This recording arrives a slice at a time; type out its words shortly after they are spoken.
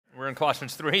in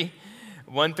Colossians 3,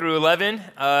 1 through 11.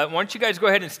 Why don't you guys go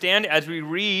ahead and stand as we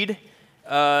read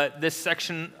this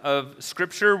section of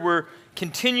Scripture. We're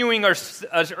continuing our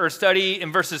study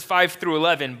in verses 5 through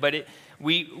 11, but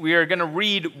we are going to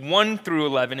read 1 through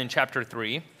 11 in chapter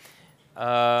 3,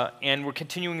 and we're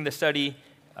continuing the study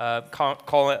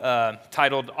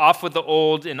titled Off with the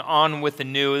Old and On with the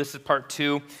New. This is part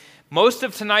 2. Most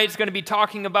of tonight is going to be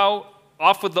talking about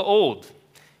off with the old,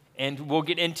 and we'll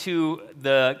get into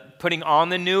the putting on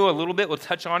the new a little bit. We'll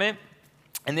touch on it.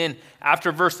 And then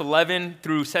after verse 11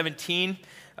 through 17,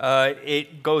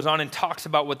 it goes on and talks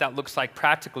about what that looks like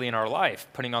practically in our life,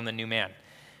 putting on the new man.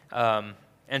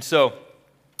 And so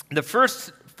the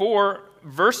first 4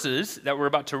 verses that we're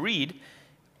about to read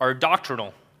are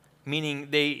doctrinal, meaning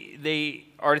they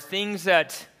are things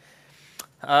that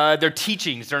they're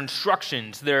teachings, they're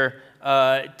instructions, they're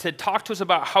to talk to us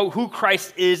about who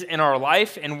Christ is in our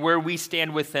life and where we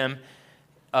stand with him,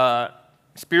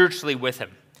 spiritually with him.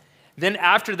 Then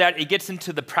after that, it gets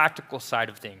into the practical side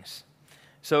of things.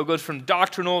 So it goes from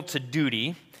doctrinal to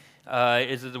duty,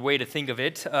 is the way to think of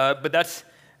it. But that's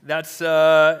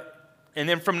and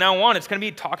then from now on, it's going to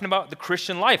be talking about the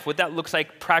Christian life, what that looks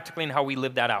like practically and how we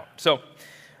live that out. So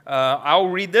I'll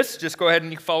read this. Just go ahead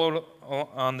and you follow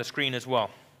on the screen as well.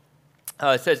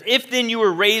 It says, if then you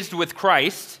were raised with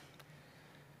Christ,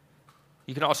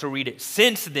 you can also read it,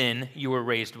 since then you were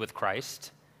raised with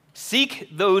Christ, seek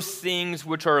those things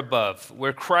which are above,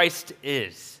 where Christ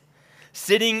is,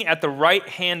 sitting at the right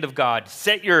hand of God.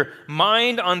 Set your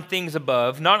mind on things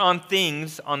above, not on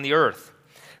things on the earth.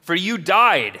 For you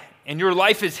died, and your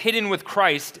life is hidden with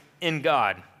Christ in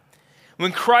God.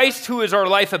 When Christ, who is our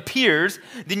life, appears,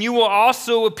 then you will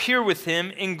also appear with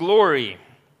him in glory.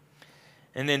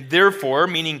 And then therefore,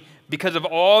 meaning because of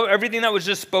everything that was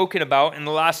just spoken about in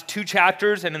the last 2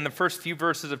 chapters and in the first few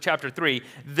verses of chapter 3,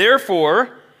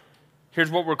 therefore, here's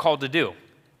what we're called to do.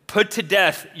 Put to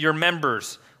death your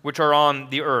members which are on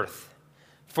the earth: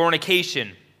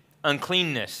 fornication,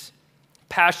 uncleanness,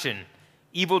 passion,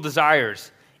 evil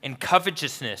desires, and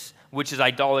covetousness, which is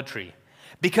idolatry.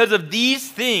 Because of these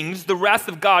things, the wrath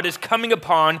of God is coming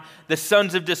upon the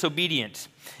sons of disobedience,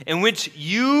 in which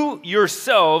you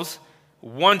yourselves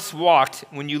once walked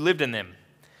when you lived in them.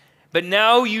 But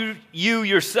now you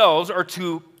yourselves are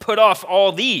to put off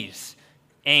all these: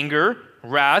 anger,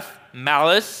 wrath,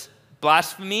 malice,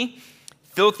 blasphemy,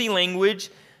 filthy language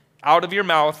out of your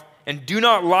mouth, and do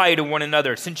not lie to one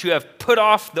another, since you have put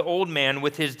off the old man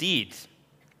with his deeds,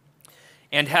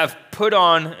 and have put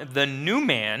on the new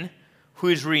man, who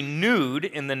is renewed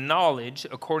in the knowledge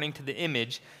according to the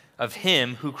image of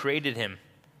him who created him,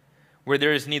 where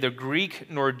there is neither Greek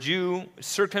nor Jew,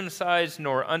 circumcised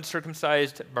nor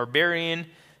uncircumcised, barbarian,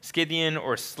 Scythian,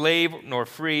 or slave nor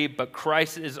free, but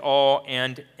Christ is all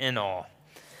and in all.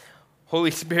 Holy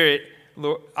Spirit,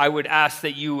 Lord, I would ask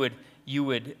that you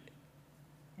would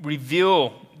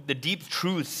reveal the deep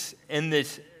truths in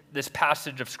this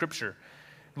passage of Scripture.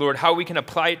 Lord, how we can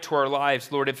apply it to our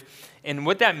lives, Lord, and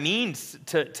what that means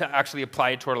to actually apply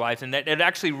it to our lives, and that it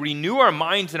actually renew our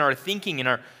minds and our thinking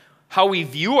and how we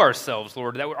view ourselves,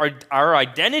 Lord, that our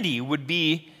identity would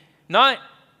be not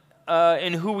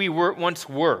in who we once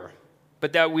were,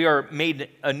 but that we are made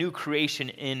a new creation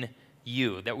in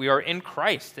you, that we are in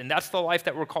Christ, and that's the life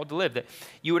that we're called to live, that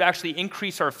you would actually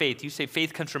increase our faith. You say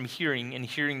faith comes from hearing, and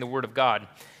hearing the word of God.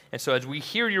 And so as we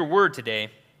hear your word today,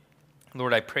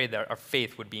 Lord, I pray that our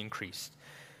faith would be increased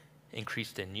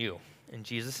in you. In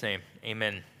Jesus' name,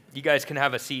 amen. You guys can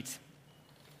have a seat.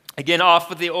 Again, off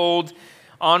with the old,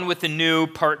 on with the new,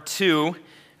 part 2.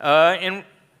 And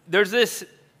there's this,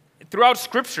 throughout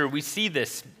Scripture, we see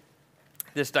this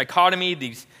dichotomy,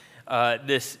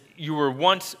 this you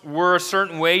were a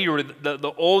certain way. You were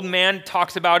the old man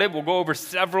talks about it. We'll go over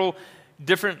several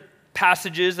different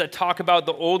passages that talk about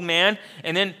the old man,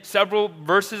 and then several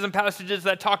verses and passages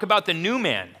that talk about the new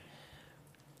man.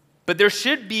 But there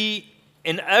should be,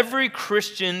 in every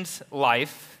Christian's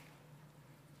life,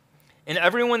 in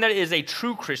everyone that is a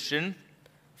true Christian,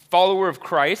 follower of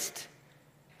Christ,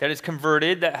 that is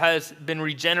converted, that has been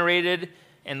regenerated,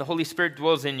 and the Holy Spirit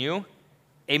dwells in you,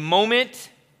 a moment,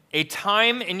 a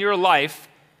time in your life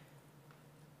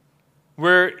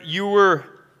where you were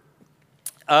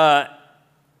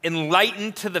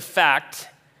enlightened to the fact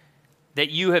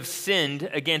that you have sinned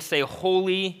against a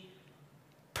holy,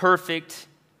 perfect,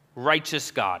 righteous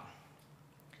God.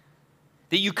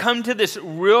 That you come to this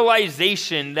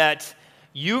realization that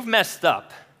you've messed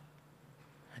up.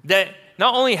 That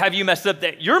not only have you messed up,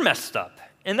 that you're messed up.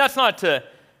 And that's not to,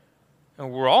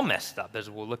 we're all messed up, as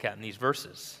we'll look at in these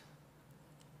verses.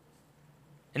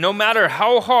 And no matter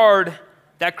how hard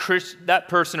that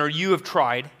person or you have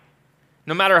tried,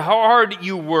 no matter how hard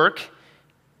you work,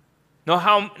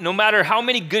 no matter how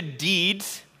many good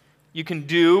deeds you can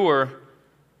do, or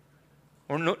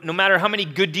no matter how many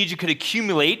good deeds you could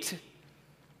accumulate,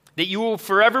 that you will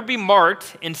forever be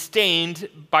marked and stained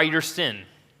by your sin.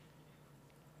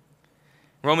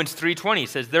 Romans 3:20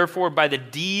 says, "Therefore, by the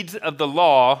deeds of the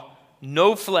law,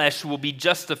 no flesh will be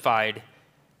justified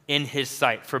in his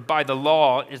sight, for by the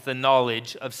law is the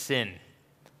knowledge of sin."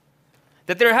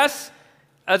 That there has,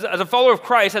 as a follower of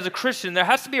Christ, as a Christian, there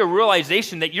has to be a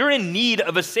realization that you're in need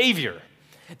of a Savior,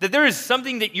 that there is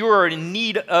something that you are in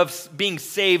need of being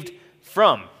saved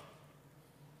from.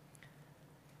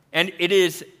 And it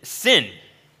is sin.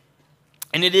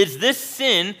 And it is this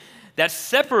sin that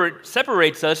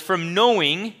separates us from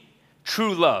knowing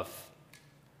true love.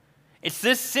 It's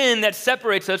this sin that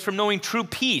separates us from knowing true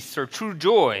peace or true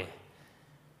joy.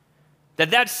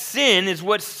 That sin is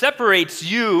what separates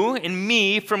you and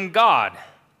me from God.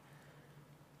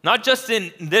 Not just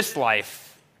in this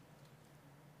life,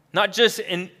 not just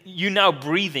in you now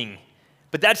breathing,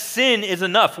 but that sin is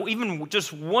enough. Even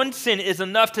just one sin is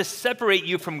enough to separate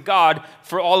you from God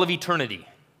for all of eternity.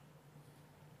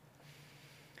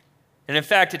 And in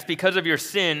fact, it's because of your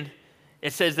sin,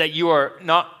 it says that you are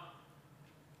not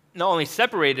only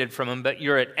separated from him, but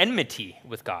you're at enmity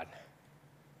with God.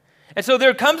 And so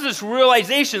there comes this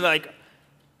realization, like,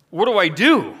 what do I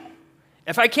do?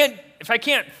 If I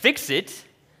can't fix it,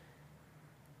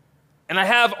 and I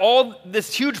have all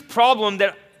this huge problem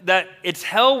that it's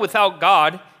hell without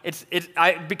God,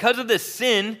 because of this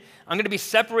sin, I'm going to be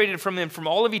separated from him from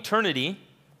all of eternity.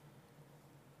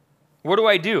 What do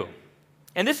I do?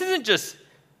 And this isn't just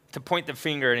to point the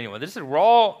finger at anyone. We're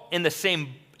all in the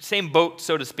same boat,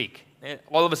 so to speak.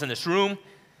 All of us in this room,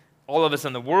 all of us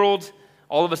in the world,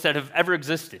 all of us that have ever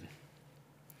existed.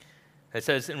 It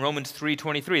says in Romans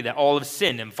 3:23 that all have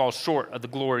sinned and fall short of the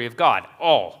glory of God.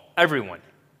 Everyone.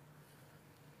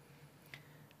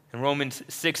 In Romans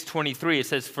 6:23 it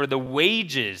says, "For the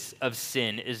wages of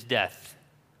sin is death,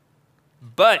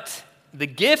 but the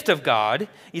gift of God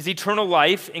is eternal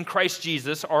life in Christ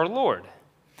Jesus our Lord."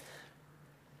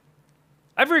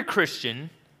 Every Christian,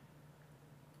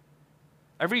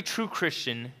 every true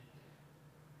Christian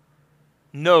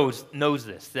knows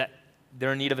this, that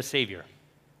they're in need of a Savior.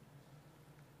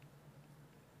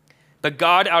 But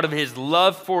God, out of his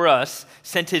love for us,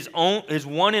 sent his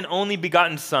one and only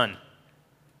begotten Son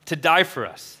to die for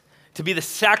us, to be the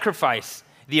sacrifice,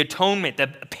 the atonement, the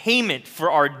payment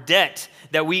for our debt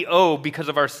that we owe because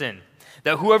of our sin.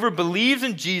 That whoever believes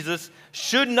in Jesus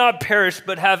should not perish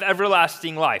but have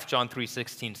everlasting life, John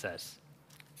 3:16 says.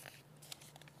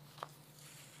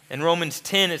 In Romans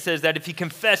 10, it says that if you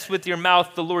confess with your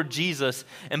mouth the Lord Jesus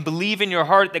and believe in your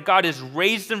heart that God has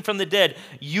raised him from the dead,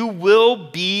 you will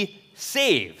be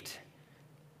saved.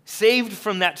 Saved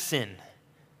from that sin.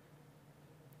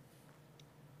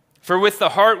 For with the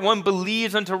heart one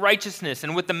believes unto righteousness,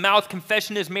 and with the mouth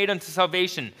confession is made unto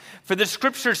salvation. For the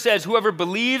scripture says, whoever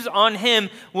believes on him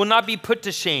will not be put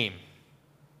to shame.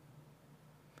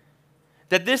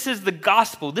 That this is the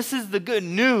gospel, this is the good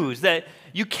news, that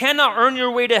you cannot earn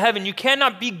your way to heaven, you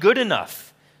cannot be good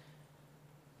enough.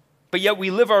 But yet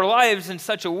we live our lives in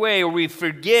such a way where we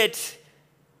forget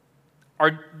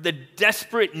the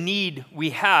desperate need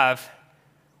we have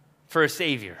for a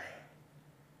Savior.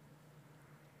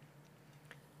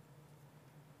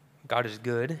 God is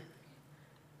good.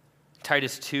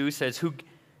 Titus 2 says,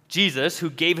 Jesus, who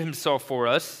gave himself for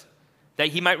us, that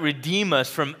he might redeem us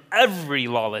from every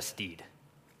lawless deed.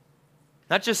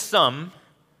 Not just some,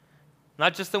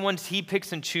 not just the ones he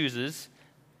picks and chooses,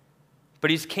 but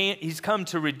he's come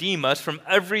to redeem us from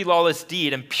every lawless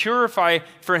deed and purify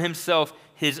for himself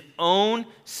his own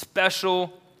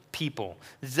special people,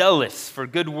 zealous for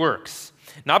good works,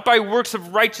 not by works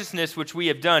of righteousness which we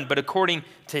have done, but according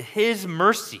to his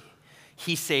mercy.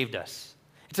 He saved us.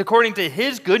 It's according to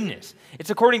his goodness.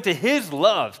 It's according to his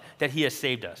love that he has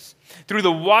saved us. Through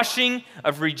the washing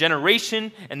of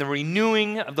regeneration and the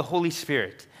renewing of the Holy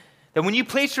Spirit. That when you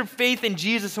place your faith in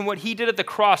Jesus and what he did at the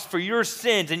cross for your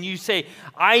sins, and you say,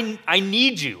 I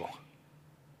need you.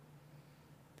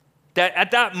 That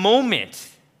at that moment,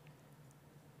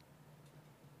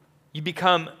 you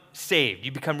become saved.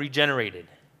 You become regenerated.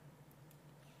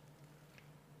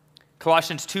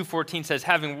 Colossians 2:14 says,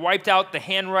 having wiped out the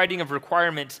handwriting of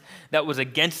requirements that was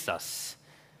against us,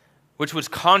 which was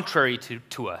contrary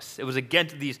to us. It was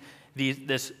against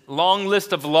this long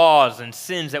list of laws and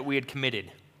sins that we had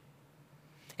committed.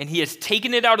 And he has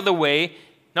taken it out of the way,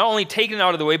 not only taken it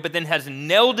out of the way, but then has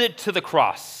nailed it to the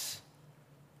cross.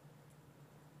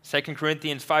 2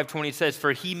 Corinthians 5:20 says,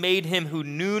 "For he made him who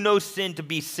knew no sin to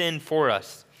be sin for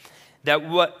us, that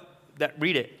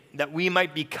we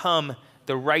might become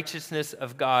the righteousness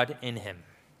of God in him."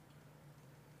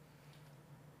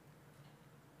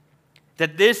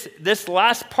 That this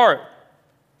last part,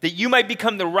 that you might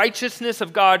become the righteousness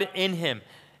of God in him,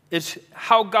 is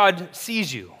how God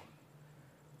sees you.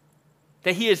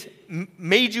 That he has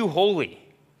made you holy,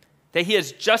 that he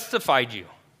has justified you.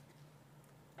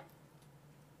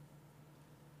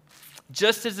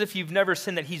 Just as if you've never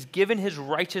sinned, that he's given his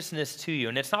righteousness to you.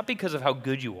 And it's not because of how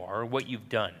good you are or what you've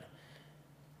done,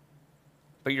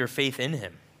 but your faith in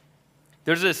him.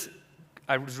 There's this,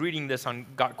 I was reading this on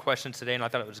Got Questions today, and I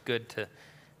thought it was good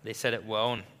they said it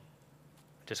well, and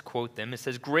just quote them. It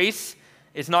says, grace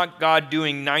is not God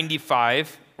doing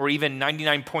 95 or even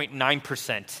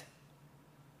 99.9%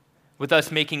 with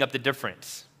us making up the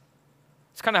difference.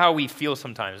 It's kind of how we feel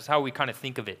sometimes. It's how we kind of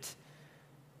think of it.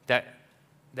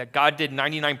 That God did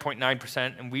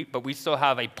 99.9%, but we still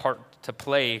have a part to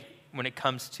play when it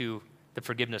comes to the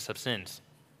forgiveness of sins.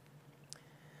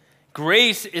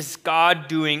 Grace is God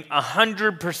doing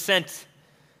 100%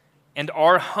 and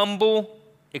our humble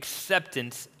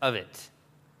acceptance of it,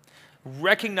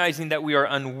 recognizing that we are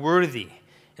unworthy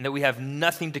and that we have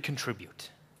nothing to contribute.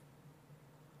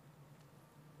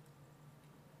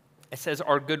 It says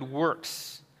our good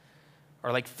works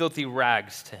are like filthy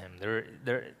rags to him.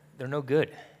 They're no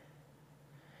good.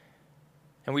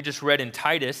 And we just read in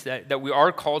Titus that we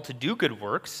are called to do good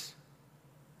works,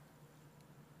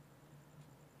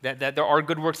 that there are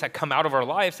good works that come out of our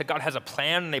lives, that God has a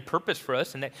plan and a purpose for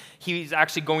us, and that he's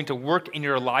actually going to work in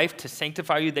your life to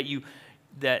sanctify you, that you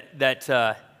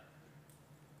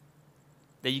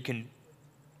can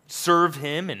serve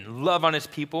him and love on his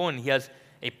people, and he has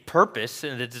a purpose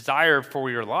and a desire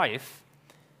for your life.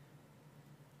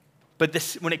 But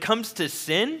when it comes to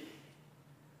sin,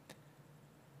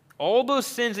 all those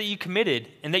sins that you committed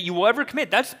and that you will ever commit,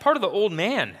 that's part of the old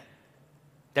man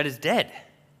that is dead.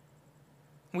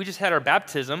 We just had our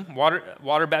baptism,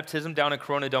 water baptism down at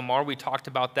Corona Del Mar. We talked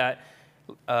about that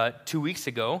 2 weeks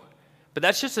ago. But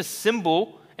that's just a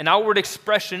symbol, an outward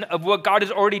expression of what God has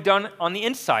already done on the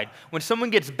inside. When someone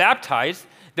gets baptized,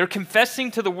 they're confessing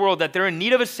to the world that they're in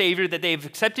need of a Savior, that they've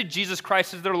accepted Jesus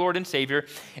Christ as their Lord and Savior,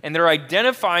 and they're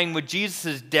identifying with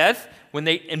Jesus' death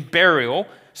and burial.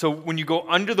 So when you go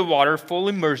under the water, full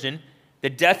immersion, the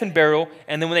death and burial,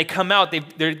 and then when they come out,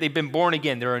 they've been born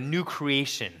again. They're a new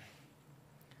creation.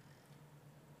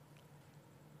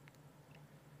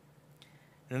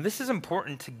 And this is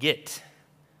important to get.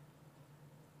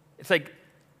 It's like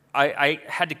I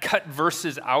had to cut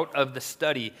verses out of the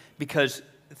study because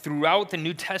throughout the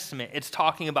New Testament, it's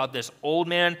talking about this old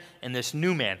man and this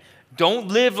new man. Don't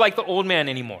live like the old man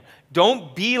anymore.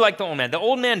 Don't be like the old man. The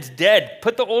old man's dead.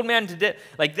 Put the old man to death.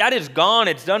 Like, that is gone.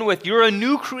 It's done with. You're a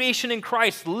new creation in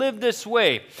Christ. Live this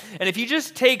way. And if you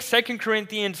just take 2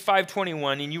 Corinthians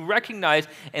 5:21 and you recognize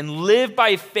and live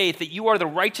by faith that you are the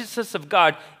righteousness of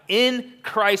God in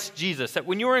Christ Jesus, that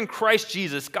when you're in Christ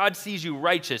Jesus, God sees you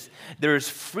righteous, there is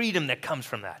freedom that comes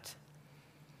from that.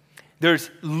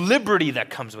 There's liberty that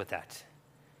comes with that.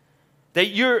 That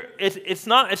it's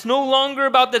no longer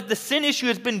about that the sin issue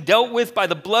has been dealt with by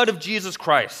the blood of Jesus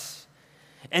Christ.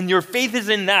 And your faith is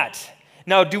in that.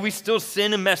 Now, do we still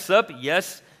sin and mess up?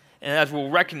 Yes. And as we'll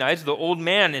recognize, the old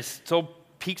man still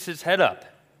peeks his head up.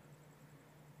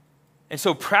 And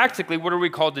so practically, what are we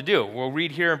called to do? We'll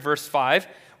read here in verse 5.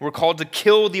 We're called to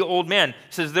kill the old man. It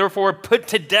says, therefore, put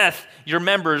to death your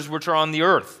members which are on the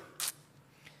earth.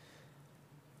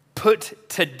 Put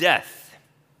to death.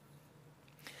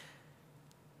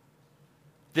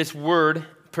 This word,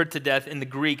 put to death, in the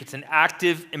Greek, it's an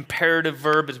active imperative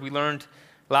verb, as we learned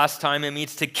last time. It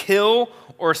means to kill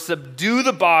or subdue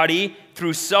the body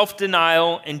through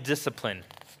self-denial and discipline.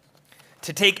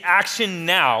 To take action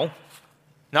now,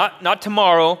 not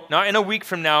tomorrow, not in a week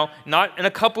from now, not in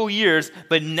a couple years,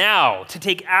 but now. To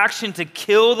take action to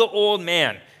kill the old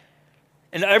man.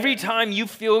 And every time you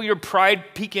feel your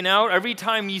pride peeking out, every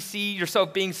time you see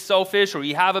yourself being selfish, or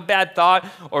you have a bad thought,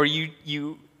 or you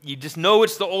just know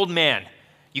it's the old man,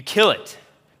 you kill it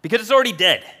because it's already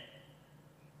dead.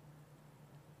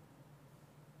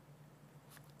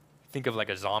 Think of like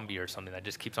a zombie or something that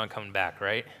just keeps on coming back,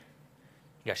 right?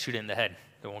 You got to shoot it in the head.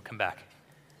 It won't come back.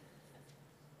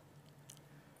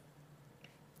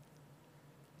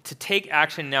 To take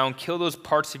action now and kill those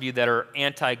parts of you that are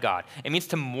anti-God. It means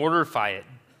to mortify it.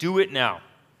 Do it now.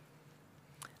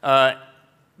 The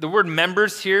word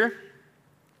members here,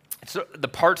 it's the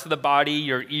parts of the body,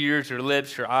 your ears, your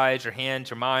lips, your eyes, your hands,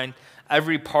 your mind,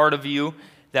 every part of you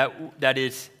that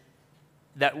is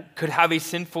that could have a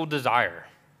sinful desire.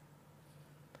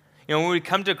 You know, when we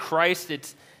come to Christ,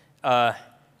 it's not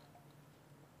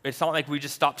like we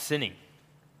just stop sinning.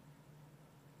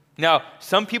 Now,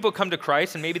 some people come to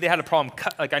Christ and maybe they had a problem.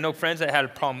 Like I know friends that had a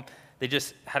problem. They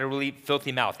just had a really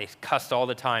filthy mouth. They cussed all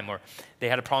the time, or they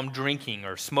had a problem drinking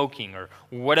or smoking or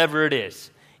whatever it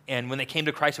is. And when they came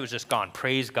to Christ, it was just gone.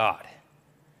 Praise God.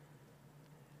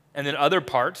 And then other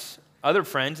parts, other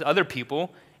friends, other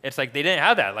people, it's like they didn't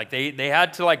have that. Like they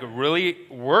had to like really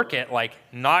work at like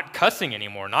not cussing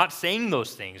anymore, not saying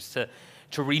those things,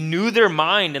 to renew their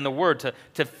mind in the Word,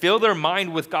 to fill their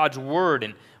mind with God's Word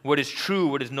and what is true,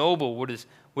 what is noble, what is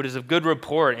of good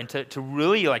report, and to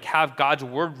really like have God's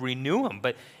Word renew them.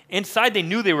 But inside they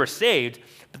knew they were saved,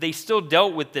 but they still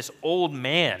dealt with this old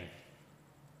man.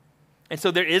 And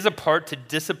so there is a part to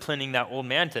disciplining that old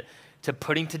man, to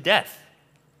putting to death.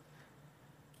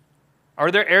 Are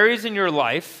there areas in your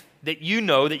life that you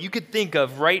know that you could think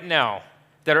of right now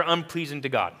that are unpleasing to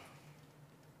God?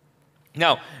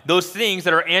 Now, those things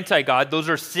that are anti-God, those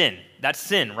are sin. That's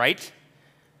sin, right?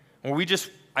 Well,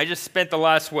 I just spent the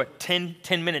last, 10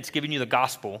 minutes giving you the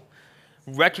gospel,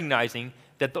 recognizing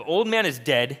that the old man is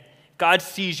dead. God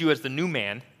sees you as the new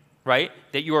man, right?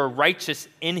 That you are righteous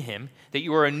in him, that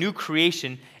you are a new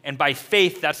creation, and by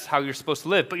faith, that's how you're supposed to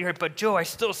live. But Joe, I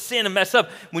still sin and mess up.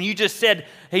 When you just said,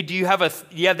 hey, do you have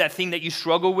that thing that you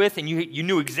struggle with? And you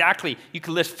knew exactly, you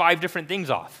could list 5 different things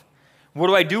off. What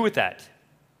do I do with that?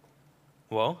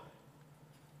 Well,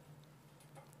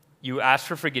 you ask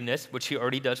for forgiveness, which he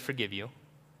already does forgive you.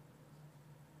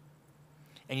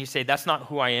 And you say, that's not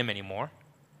who I am anymore.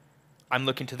 I'm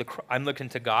looking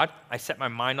to God. I set my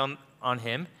mind on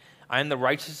him. I am the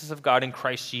righteousness of God in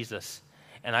Christ Jesus.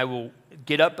 And I will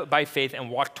get up by faith and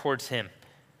walk towards him.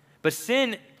 But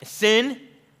sin,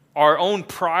 our own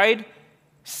pride,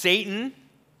 Satan,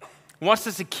 wants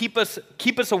us to keep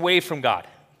us away from God.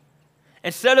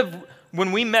 Instead of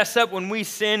when we mess up, when we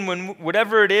sin, when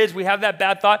whatever it is, we have that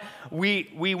bad thought, we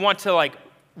want to like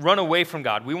run away from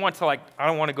God. We want to like, I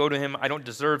don't want to go to him. I don't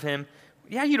deserve him.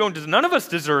 Yeah, you don't. None of us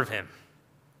deserve him.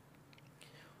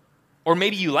 Or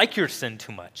maybe you like your sin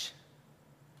too much.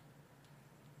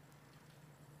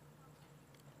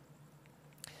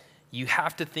 You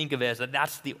have to think of it as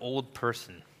that's the old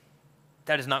person.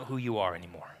 That is not who you are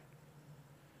anymore.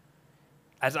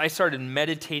 As I started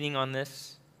meditating on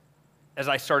this, as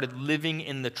I started living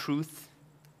in the truth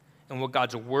and what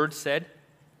God's word said,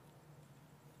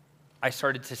 I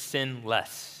started to sin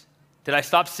less. Did I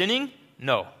stop sinning?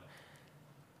 No.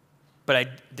 But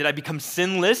did I become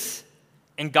sinless?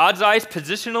 In God's eyes,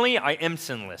 positionally, I am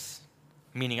sinless,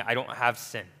 meaning I don't have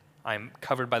sin. I'm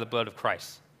covered by the blood of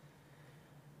Christ.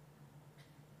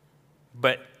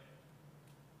 But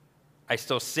I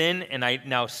still sin, and I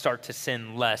now start to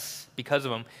sin less because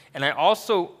of them. And I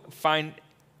also find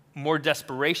more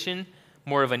desperation,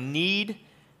 more of a need.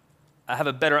 I have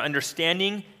a better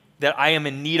understanding that I am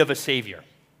in need of a Savior.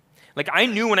 Like I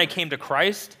knew when I came to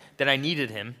Christ that I needed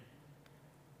him,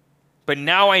 but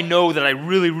now I know that I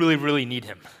really, really, really need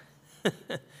him.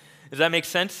 Does that make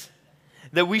sense?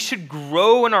 That we should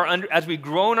grow as we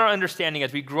grow in our understanding,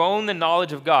 as we grow in the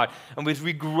knowledge of God, and as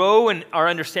we grow in our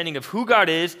understanding of who God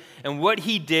is and what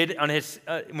he did on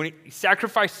when he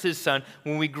sacrificed his son,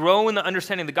 when we grow in the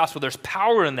understanding of the gospel, there's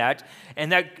power in that,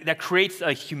 and that creates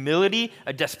a humility,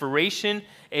 a desperation,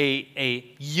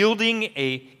 a yielding,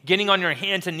 a getting on your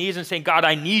hands and knees and saying, God,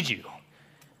 I need you.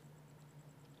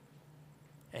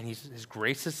 And his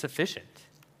grace is sufficient.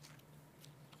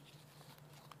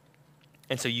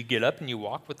 And so you get up and you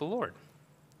walk with the Lord.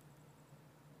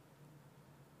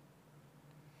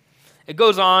 It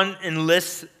goes on and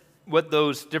lists what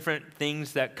those different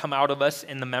things that come out of us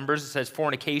in the members. It says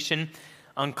fornication,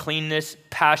 uncleanness,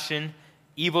 passion,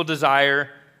 evil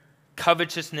desire,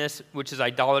 covetousness, which is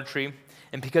idolatry.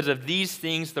 And because of these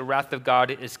things, the wrath of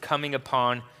God is coming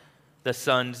upon the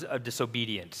sons of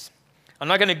disobedience. I'm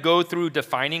not going to go through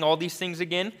defining all these things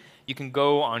again. You can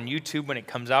go on YouTube when it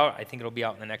comes out. I think it'll be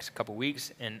out in the next couple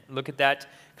weeks and look at that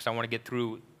because I want to get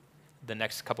through the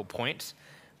next couple points.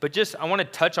 But I want to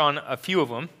touch on a few of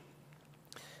them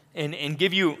and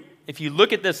give you, if you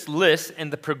look at this list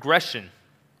and the progression,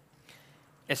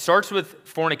 it starts with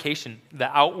fornication, the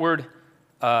outward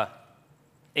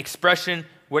expression,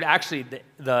 what actually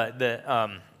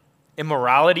the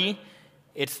immorality,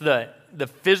 it's the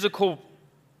physical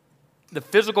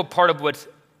part of what's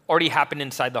already happened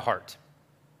inside the heart.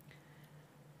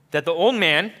 That the old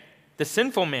man, the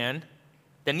sinful man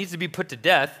that needs to be put to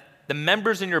death, the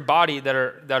members in your body that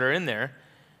are in there,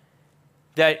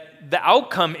 that the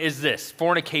outcome is this,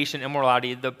 fornication,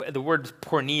 immorality. The word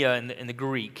porneia in the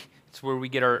Greek, It's where we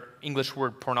get our English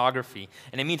word pornography.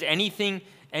 And it means anything,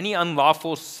 any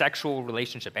unlawful sexual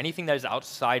relationship, anything that is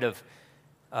outside of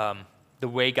the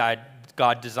way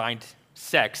God designed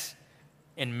sex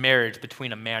in marriage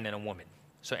between a man and a woman.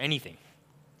 So anything.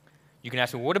 You can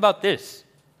ask me, what about this?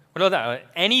 What about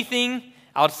that? Anything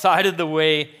outside of the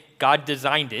way God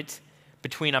designed it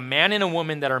between a man and a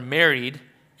woman that are married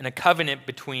in a covenant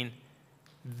between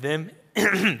them,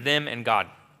 them and God.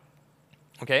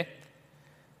 Okay?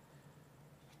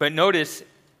 But notice,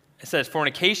 it says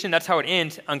fornication, that's how it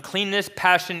ends. Uncleanness,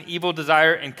 passion, evil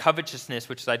desire, and covetousness,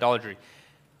 which is idolatry.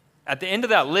 At the end of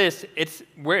that list, it's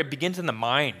where it begins in the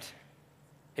mind.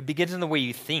 It begins in the way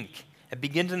you think. It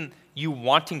begins in you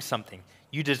wanting something,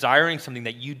 you desiring something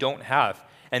that you don't have.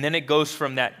 And then it goes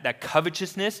from that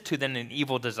covetousness to then an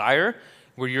evil desire,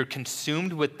 where you're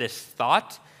consumed with this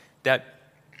thought,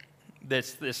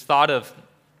 this thought of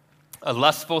a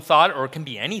lustful thought, or it can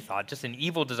be any thought, just an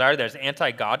evil desire that is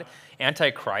anti-God,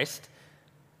 anti-Christ.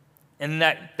 And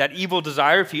that evil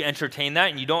desire, if you entertain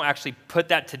that and you don't actually put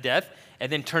that to death, it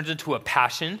then turns into a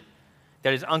passion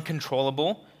that is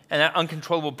uncontrollable. And that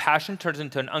uncontrollable passion turns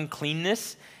into an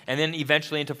uncleanness, and then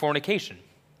eventually into fornication.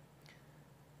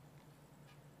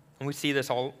 And we see this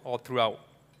all throughout.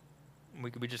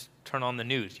 We just turn on the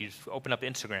news. You just open up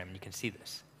Instagram and you can see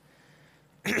this.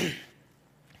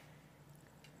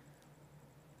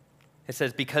 It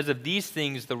says, because of these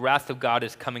things, the wrath of God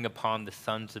is coming upon the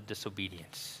sons of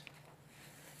disobedience.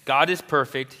 God is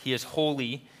perfect, he is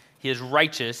holy, he is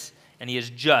righteous, and he is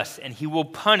just, and he will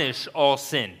punish all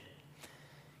sin.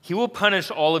 He will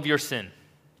punish all of your sin.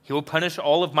 He will punish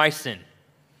all of my sin.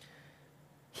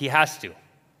 He has to.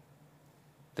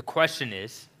 The question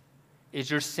is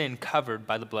your sin covered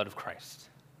by the blood of Christ?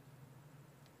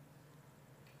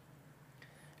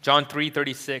 John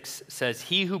 3:36 says,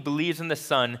 he who believes in the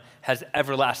Son has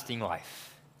everlasting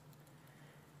life.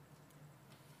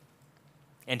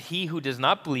 And he who does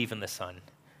not believe in the Son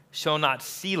shall not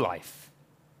see life,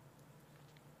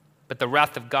 but the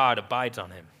wrath of God abides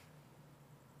on him.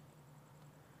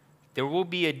 There will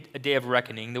be a day of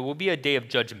reckoning. There will be a day of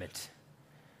judgment.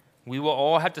 We will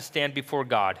all have to stand before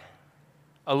God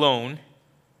alone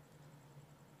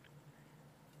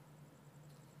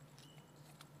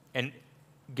and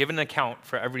give an account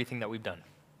for everything that we've done.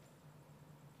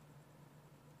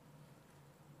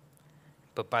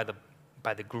 But by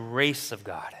the grace of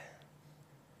God,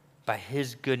 by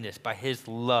his goodness, by his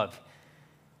love,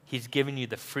 he's given you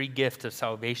the free gift of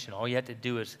salvation. All you have to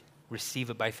do is receive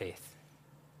it by faith.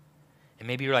 And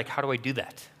maybe you're like, how do I do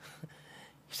that? You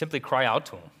simply cry out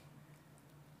to him.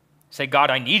 Say,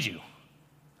 God, I need you.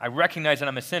 I recognize that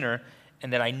I'm a sinner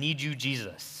and that I need you,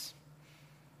 Jesus.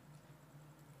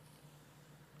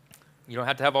 You don't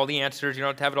have to have all the answers. You don't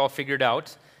have to have it all figured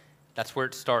out. That's where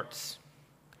it starts.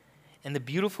 And the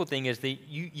beautiful thing is that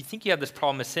you think you have this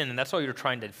problem of sin, and that's all you're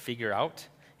trying to figure out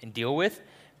and deal with.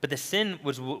 But the sin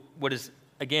was what is,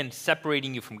 again,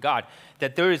 separating you from God.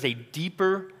 That there is a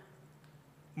deeper,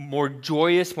 more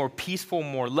joyous, more peaceful,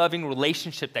 more loving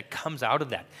relationship that comes out of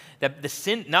that. That the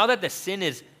sin, now that the sin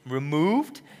is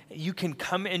removed, you can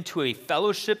come into a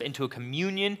fellowship, into a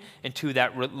communion, into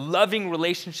that loving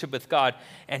relationship with God,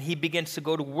 and he begins to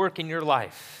go to work in your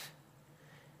life.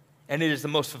 And it is the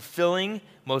most fulfilling,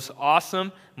 most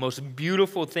awesome, most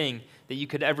beautiful thing that you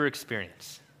could ever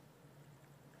experience.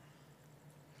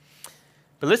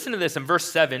 But listen to this in verse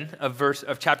 7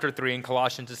 of chapter 3 in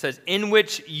Colossians. It says, in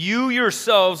which you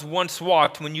yourselves once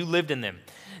walked when you lived in them.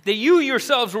 That you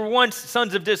yourselves were once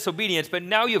sons of disobedience, but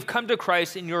now you have come to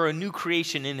Christ and you're a new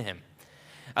creation in him.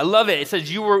 I love it. It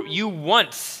says you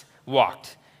once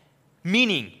walked,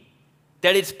 meaning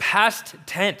that it's past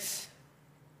tense.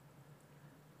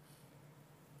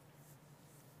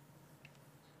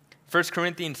 1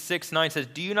 Corinthians 6:9 says,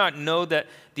 do you not know that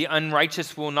the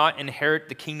unrighteous will not inherit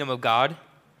the kingdom of God?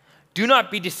 Do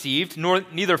not be deceived,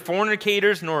 neither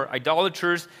fornicators, nor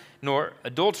idolaters, nor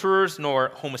adulterers,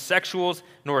 nor homosexuals,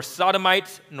 nor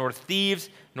sodomites, nor thieves,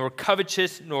 nor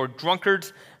covetous, nor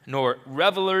drunkards, nor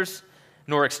revelers,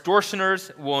 nor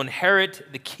extortioners will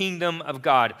inherit the kingdom of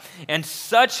God. And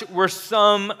such were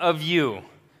some of you.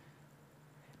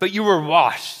 But you were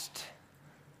washed,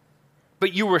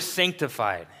 but you were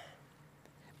sanctified,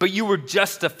 but you were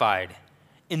justified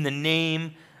in the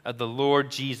name of the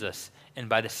Lord Jesus and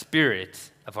by the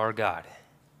Spirit of our God.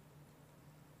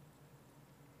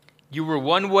 You were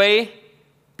one way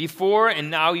before,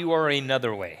 and now you are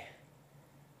another way.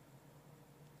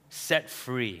 Set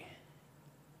free.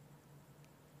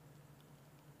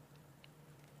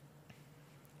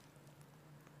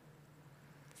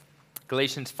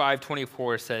 Galatians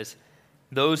 5:24 says,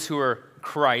 Those who are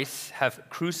Christ have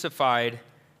crucified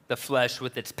the flesh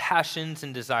with its passions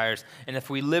and desires. And if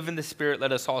we live in the Spirit,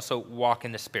 let us also walk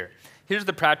in the Spirit. Here's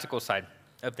the practical side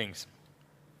of things.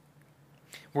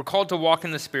 We're called to walk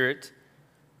in the Spirit.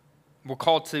 We're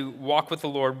called to walk with the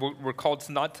Lord. We're called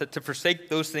to forsake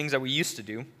those things that we used to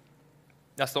do.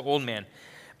 That's the old man.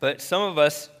 But some of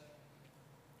us,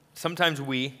 sometimes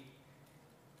we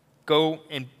go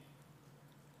and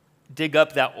dig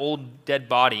up that old dead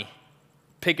body,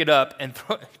 pick it up, and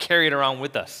carry it around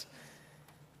with us.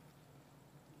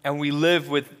 And we live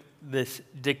with this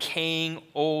decaying,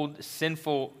 old,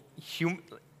 sinful,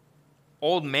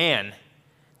 old man,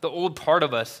 the old part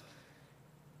of us,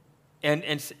 and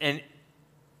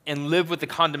live with the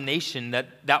condemnation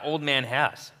that old man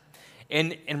has.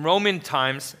 In Roman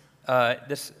times,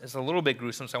 this is a little bit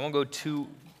gruesome, so I won't go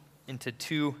into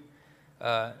too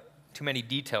many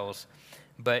details,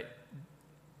 but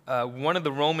one of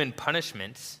the Roman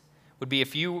punishments would be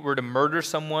if you were to murder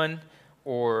someone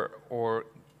or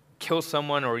kill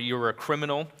someone, or you were a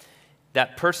criminal,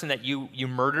 that person that you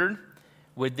murdered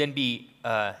would then be,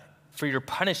 for your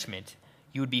punishment,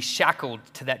 you would be shackled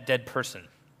to that dead person,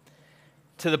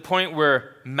 to the point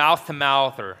where mouth to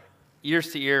mouth or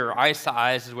ears to ear or eyes to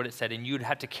eyes is what it said, and you'd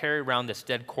have to carry around this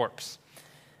dead corpse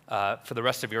for the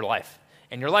rest of your life.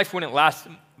 And your life wouldn't last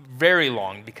very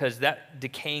long, because that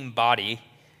decaying body,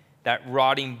 that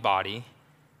rotting body,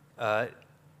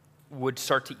 would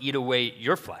start to eat away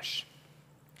your flesh.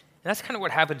 And that's kind of what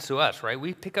happens to us, right?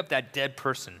 We pick up that dead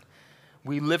person.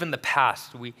 We live in the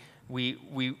past.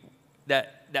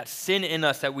 That sin in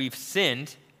us that we've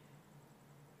sinned,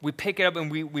 we pick it up and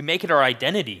we make it our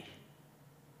identity.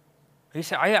 You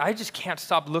say, I just can't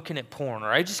stop looking at porn,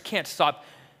 or I just can't stop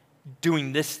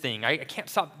doing this thing. I can't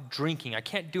stop drinking. I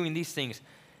can't doing these things.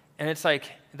 And it's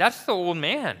like, that's the old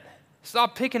man.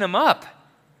 Stop picking him up.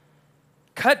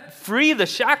 Cut free the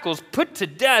shackles, put to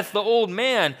death the old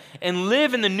man, and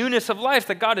live in the newness of life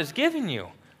that God has given you.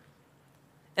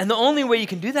 And the only way you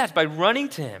can do that is by running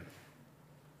to him,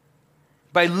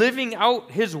 by living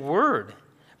out his word,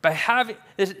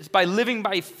 by living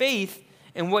by faith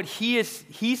in what he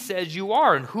says you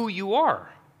are and who you are.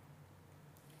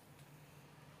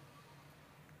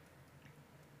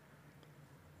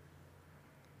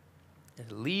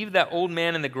 And leave that old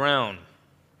man in the ground.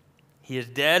 He is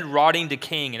dead, rotting,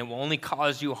 decaying, and it will only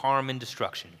cause you harm and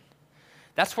destruction.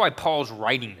 That's why Paul's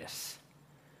writing this.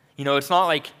 You know, it's not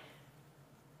like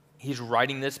he's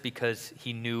writing this because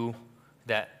he knew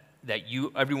that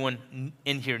everyone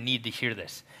in here needed to hear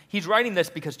this. He's writing this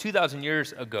because 2,000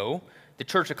 years ago, the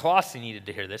church of Colossae needed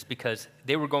to hear this because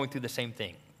they were going through the same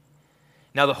thing.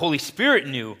 Now, the Holy Spirit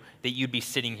knew that you'd be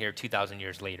sitting here 2,000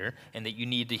 years later, and that you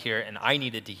needed to hear it, and I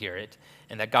needed to hear it,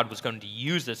 and that God was going to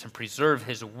use this and preserve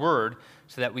his word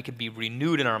so that we could be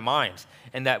renewed in our minds.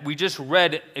 And that we just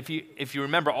read, if you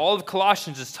remember, all of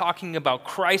Colossians is talking about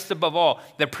Christ above all,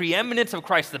 the preeminence of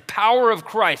Christ, the power of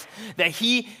Christ, that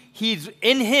he's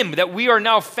in him, that we are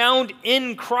now found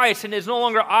in Christ, and it is no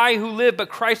longer I who live, but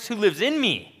Christ who lives in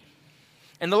me.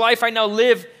 And the life I now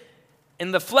live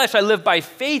in the flesh, I live by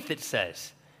faith, it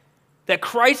says. That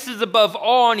Christ is above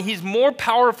all, and he's more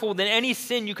powerful than any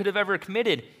sin you could have ever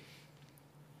committed.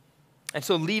 And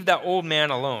so leave that old man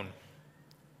alone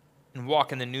and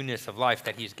walk in the newness of life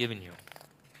that he's given you.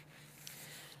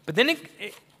 But then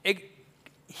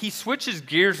he switches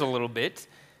gears a little bit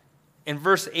in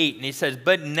verse 8, and he says,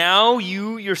 but now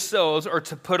you yourselves are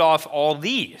to put off all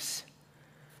these.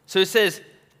 So it says,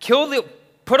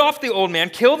 put off the old man,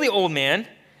 kill the old man,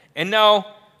 and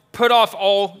now put off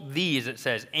all these, it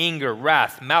says, anger,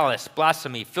 wrath, malice,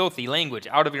 blasphemy, filthy language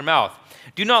out of your mouth.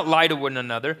 Do not lie to one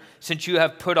another, since you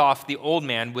have put off the old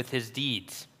man with his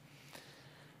deeds.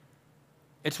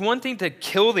 It's one thing to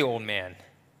kill the old man,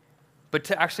 but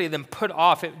to actually then put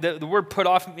off, the word put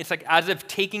off, it's like as if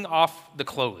taking off the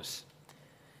clothes.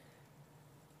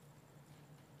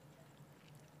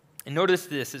 And notice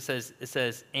this, it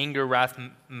says anger, wrath,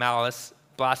 malice,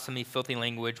 blasphemy, filthy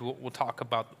language. We'll talk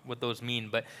about what those mean.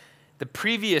 But the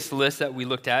previous list that we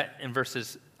looked at in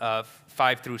verses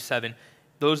 5 through 7,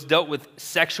 those dealt with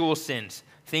sexual sins,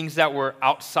 things that were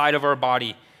outside of our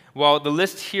body. While the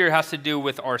list here has to do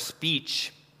with our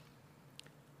speech,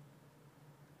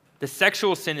 the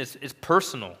sexual sin is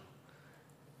personal.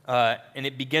 And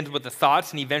it begins with the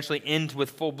thoughts and eventually ends with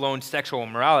full-blown sexual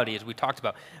immorality, as we talked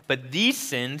about. But these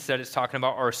sins that it's talking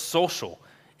about are social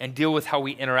and deal with how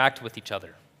we interact with each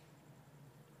other.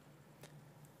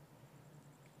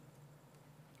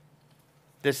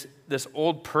 This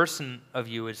old person of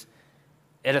you it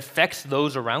affects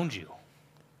those around you.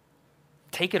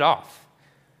 Take it off.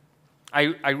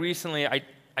 I recently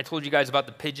I told you guys about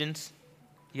the pigeons.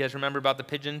 You guys remember about the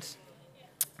pigeons?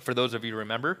 For those of you who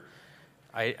remember,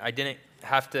 I didn't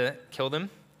have to kill them,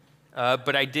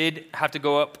 but I did have to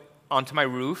go up onto my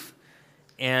roof,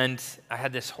 and I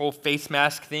had this whole face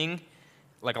mask thing,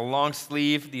 like a long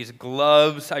sleeve, these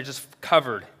gloves I just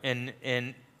covered, and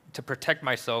to protect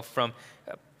myself from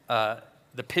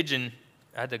the pigeon.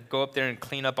 I had to go up there and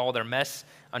clean up all their mess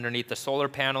underneath the solar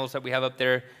panels that we have up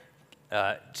there,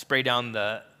 spray down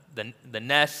the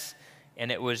nests,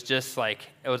 and it was just like,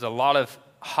 it was a lot of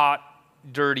hot,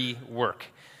 dirty work,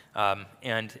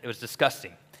 and it was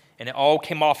disgusting. And it all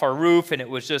came off our roof, and it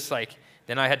was just like,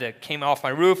 then came off my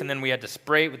roof, and then we had to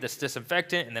spray it with this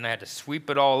disinfectant, and then I had to sweep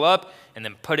it all up, and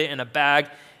then put it in a bag,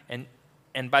 and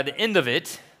by the end of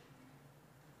it,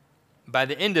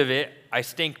 I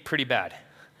stink pretty bad.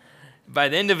 By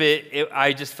the end of it,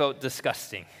 I just felt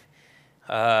disgusting.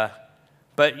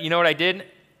 But you know what I did?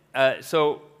 I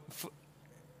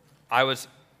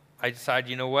decided,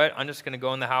 you know what? I'm just going to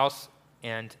go in the house,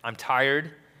 and I'm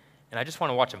tired, and I just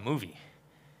want to watch a movie.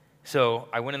 So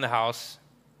I went in the house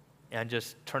and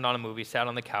just turned on a movie, sat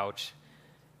on the couch,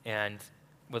 and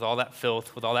with all that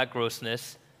filth, with all that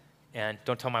grossness, and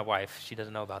don't tell my wife, she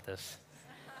doesn't know about this.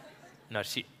 No,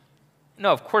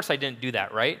 of course I didn't do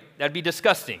that, right? That'd be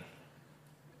disgusting.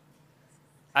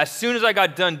 As soon as I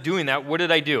got done doing that, what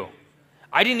did I do?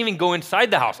 I didn't even go inside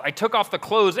the house. I took off the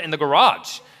clothes in the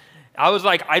garage. I was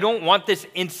like, I don't want this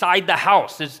inside the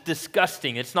house. It's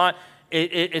disgusting. It's not,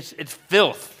 it's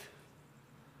filth.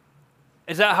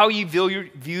 Is that how you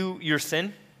view your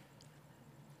sin?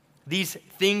 These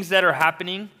things that are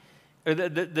happening, or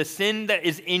the sin that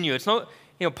is in you. It's not,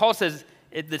 Paul says,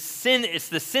 it's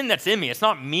the sin that's in me. It's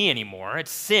not me anymore.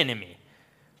 It's sin in me.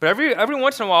 But every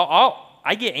once in a while,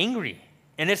 I get angry.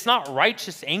 And it's not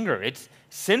righteous anger. It's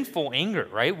sinful anger,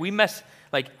 right?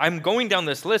 I'm going down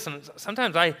this list, and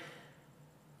sometimes I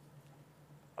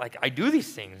do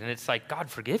these things, and it's like,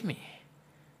 God, forgive me.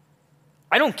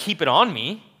 I don't keep it on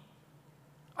me.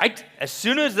 As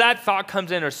soon as that thought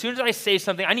comes in, or as soon as I say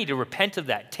something, I need to repent of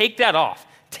that. Take that off.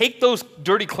 Take those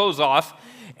dirty clothes off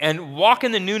and walk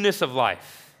in the newness of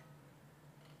life.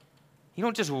 You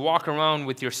don't just walk around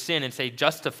with your sin and say,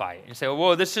 justify it, and say,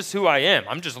 well, this is who I am.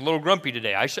 I'm just a little grumpy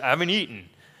today. I haven't eaten.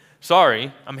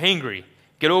 Sorry, I'm hangry.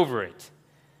 Get over it.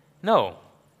 No.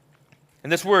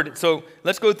 And this word, so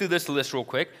let's go through this list real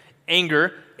quick.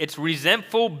 Anger, it's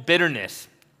resentful bitterness.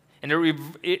 And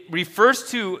it refers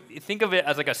to, think of it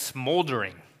as like a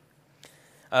smoldering.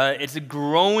 It's a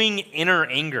growing inner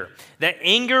anger. That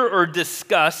anger or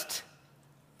disgust,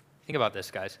 think about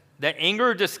this, guys. That anger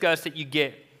or disgust that you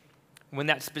get when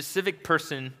that specific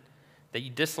person that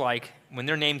you dislike, when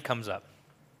their name comes up,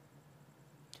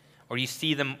 or you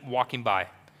see them walking by,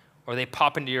 or they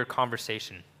pop into your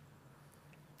conversation,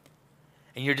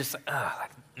 and you're just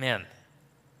like, man,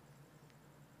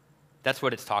 that's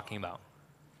what it's talking about.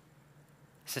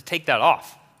 So take that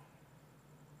off.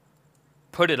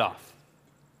 Put it off.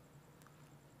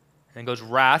 And it goes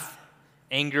wrath,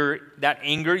 anger. That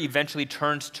anger eventually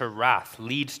turns to wrath,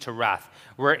 leads to wrath.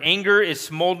 Where anger is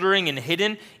smoldering and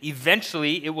hidden,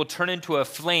 eventually it will turn into a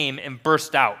flame and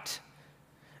burst out.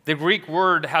 The Greek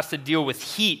word has to deal with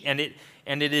heat, and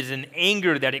it is an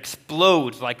anger that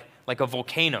explodes like a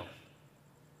volcano.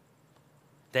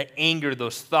 That anger,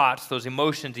 those thoughts, those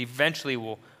emotions, eventually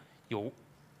you'll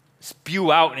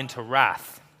spew out into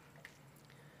wrath.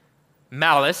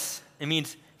 Malice, it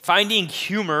means finding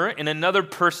humor in another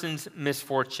person's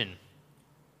misfortune,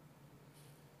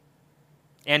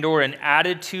 and or an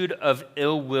attitude of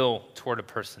ill will toward a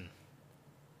person.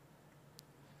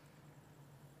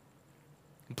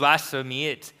 Blasphemy,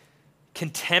 it's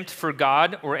contempt for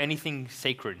God or anything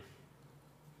sacred.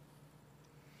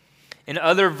 In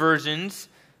other versions,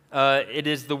 it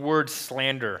is the word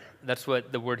slander. That's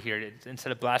what the word here is.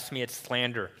 Instead of blasphemy, it's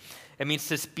slander. It means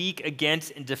to speak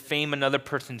against and defame another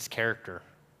person's character.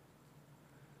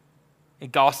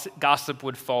 And gossip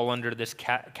would fall under this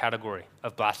category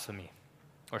of blasphemy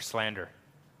or slander.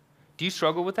 Do you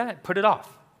struggle with that? Put it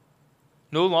off.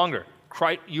 No longer.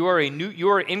 You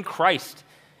are in Christ.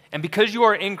 And because you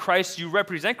are in Christ, you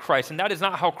represent Christ, and that is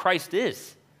not how Christ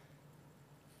is.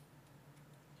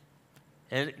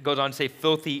 And it goes on to say,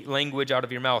 filthy language out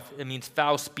of your mouth. It means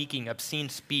foul speaking, obscene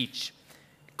speech,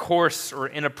 coarse or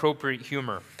inappropriate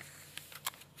humor.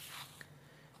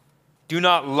 Do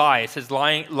not lie. It says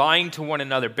lying to one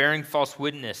another, bearing false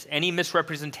witness, any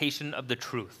misrepresentation of the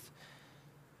truth.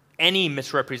 Any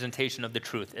misrepresentation of the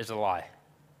truth is a lie.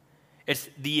 It's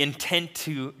the intent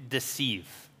to deceive.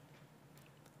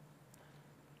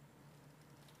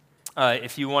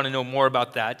 If you want to know more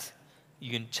about that,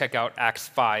 You can check out Acts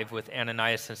 5 with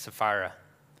Ananias and Sapphira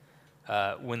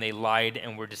when they lied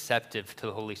and were deceptive to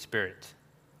the Holy Spirit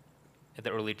at the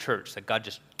early church, that God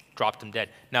just dropped them dead.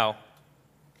 Now,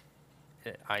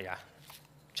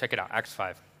 check it out, Acts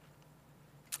 5.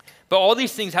 But all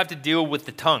these things have to deal with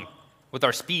the tongue, with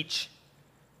our speech,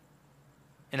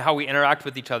 and how we interact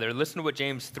with each other. Listen to what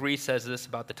James 3 says this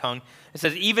about the tongue. It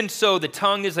says, even so, the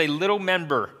tongue is a little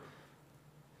member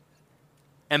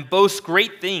and boasts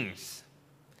great things.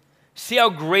 See how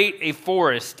great a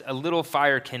forest a little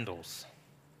fire kindles.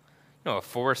 You know, a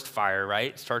forest fire,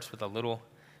 right? It starts with a little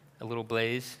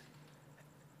blaze,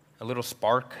 a little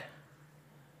spark,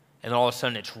 and all of a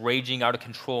sudden it's raging out of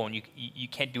control, and you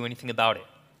can't do anything about it.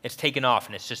 It's taken off,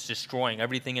 and it's just destroying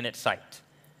everything in its sight.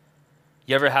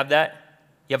 You ever have that?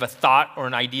 You have a thought or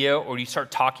an idea, or you start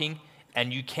talking,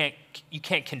 and you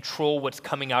can't control what's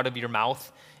coming out of your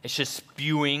mouth. It's just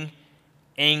spewing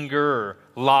anger or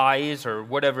lies or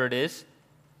whatever it is.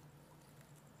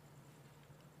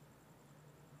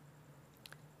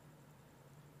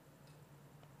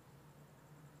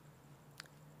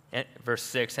 Verse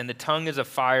 6, and the tongue is a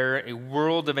fire, a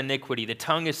world of iniquity. The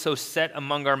tongue is so set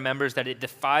among our members that it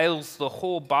defiles the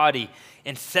whole body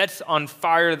and sets on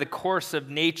fire the course of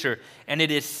nature, and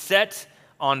it is set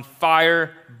on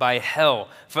fire by hell.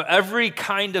 For every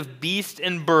kind of beast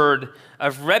and bird,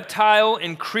 of reptile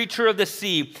and creature of the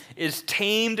sea is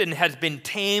tamed and has been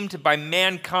tamed by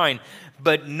mankind,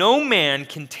 but no man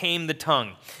can tame the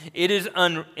tongue. It is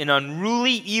an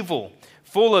unruly evil,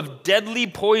 full of deadly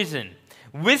poison.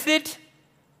 With it,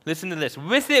 listen to this,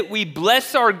 with it we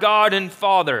bless our God and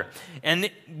Father, and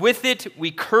with it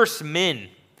we curse men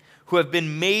who have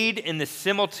been made in the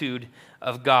similitude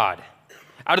of God.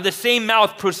 Out of the same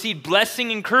mouth proceed blessing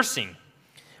and cursing.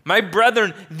 My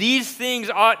brethren, these things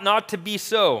ought not to be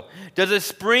so. Does a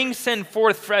spring send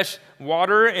forth fresh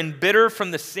water and bitter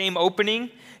from the same opening?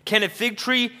 Can a fig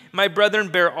tree, my brethren,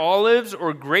 bear olives,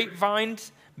 or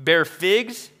grapevines bear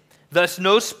figs? Thus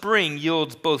no spring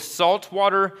yields both salt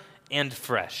water and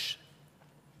fresh.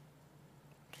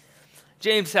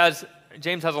 James has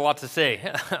a lot to say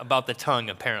about the tongue,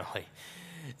 apparently.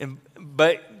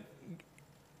 But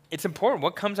it's important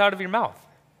what comes out of your mouth.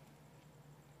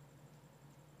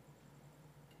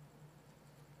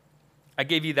 I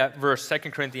gave you that verse,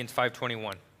 2 Corinthians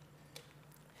 5:21,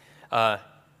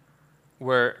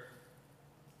 where,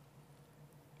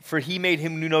 for he made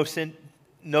him who knew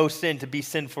no sin to be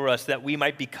sin for us, that we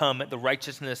might become the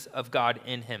righteousness of God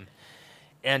in him.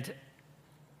 And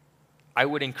I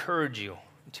would encourage you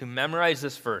to memorize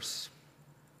this verse,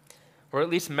 or at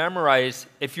least memorize,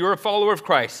 if you're a follower of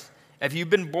Christ, if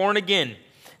you've been born again,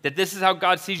 that this is how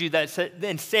God sees you,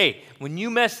 then say, when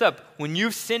you mess up, when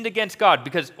you've sinned against God,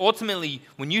 because ultimately,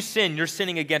 when you sin, you're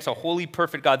sinning against a holy,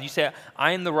 perfect God. You say,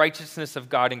 I am the righteousness of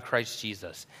God in Christ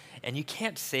Jesus. And you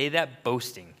can't say that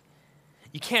boasting.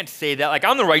 You can't say that like,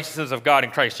 I'm the righteousness of God in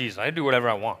Christ Jesus. I do whatever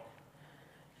I want.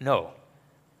 No.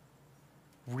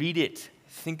 Read it.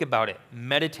 Think about it.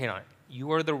 Meditate on it.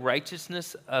 You are the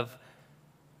righteousness of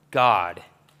God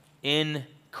in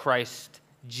Christ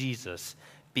Jesus,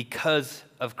 because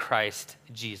of Christ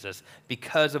Jesus,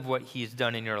 because of what he's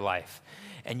done in your life.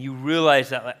 And you realize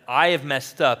that like, I have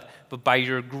messed up, but by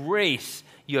your grace,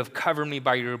 you have covered me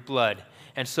by your blood.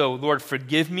 And so, Lord,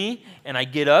 forgive me, and I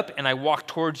get up and I walk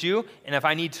towards you, and if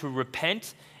I need to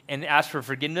repent and ask for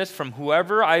forgiveness from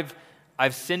whoever I've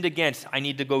sinned against, I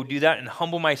need to go do that and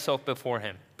humble myself before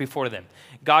them.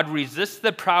 God resists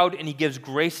the proud, and he gives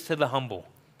grace to the humble.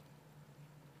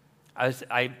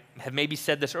 I have maybe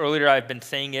said this earlier, I've been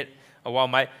saying it a while.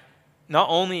 Not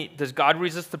only does God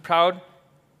resist the proud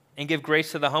and give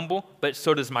grace to the humble, but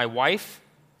so does my wife.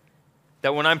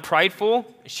 That when I'm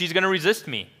prideful, she's going to resist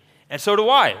me. And so do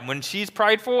I. When she's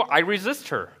prideful, I resist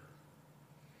her.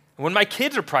 When my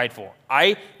kids are prideful,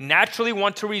 I naturally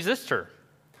want to resist her.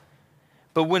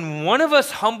 But when one of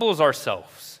us humbles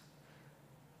ourselves,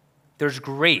 there's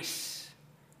grace.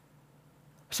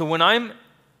 So when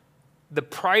the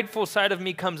prideful side of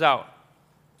me comes out,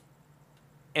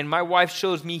 and my wife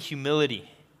shows me humility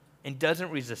and doesn't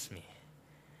resist me,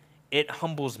 it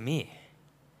humbles me.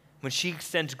 When she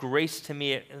extends grace to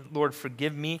me, Lord,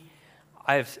 forgive me.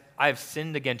 I've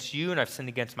sinned against you, and I've sinned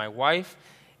against my wife,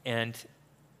 and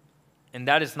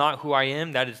that is not who I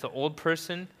am. That is the old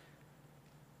person.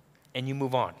 And you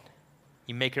move on.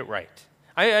 You make it right.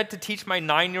 I had to teach my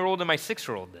 9-year-old and my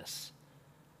 6-year-old this.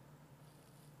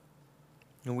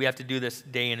 And we have to do this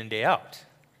day in and day out.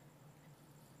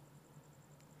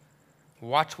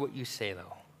 Watch what you say,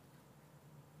 though.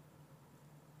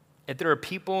 If there are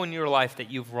people in your life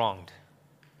that you've wronged,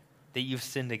 that you've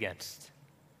sinned against,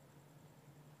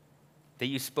 that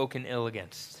you've spoken ill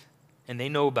against, and they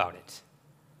know about it.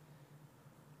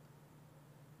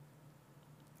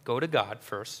 Go to God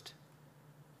first.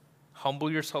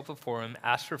 Humble yourself before him.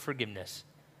 Ask for forgiveness.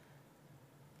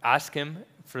 Ask him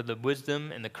for the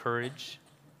wisdom and the courage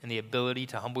and the ability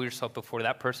to humble yourself before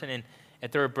that person. And if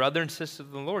they're a brother and sister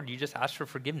of the Lord, you just ask for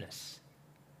forgiveness.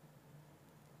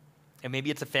 And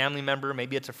maybe it's a family member.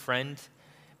 Maybe it's a friend.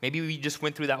 Maybe we just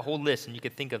went through that whole list and you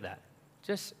could think of that.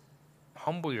 Just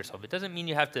humble yourself. It doesn't mean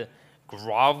you have to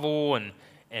grovel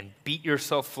and beat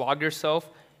yourself, flog yourself.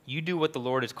 You do what the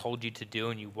Lord has called you to do,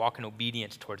 and you walk in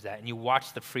obedience towards that, and you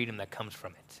watch the freedom that comes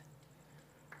from it.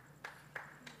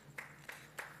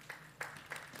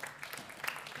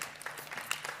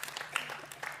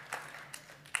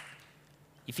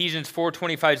 Ephesians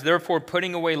 4:25 says, therefore,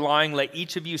 putting away lying, let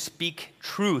each of you speak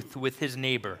truth with his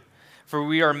neighbor, for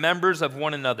we are members of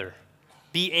one another.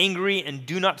 Be angry and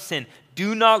do not sin.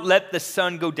 Do not let the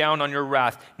sun go down on your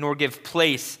wrath, nor give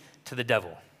place to the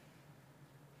devil.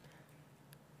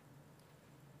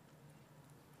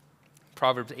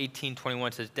 Proverbs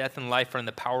 18:21 says, death and life are in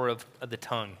the power of the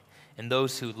tongue, and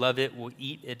those who love it will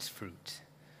eat its fruit.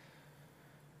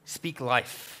 Speak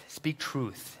life, speak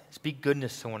truth, speak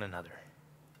goodness to one another.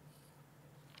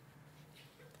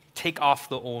 Take off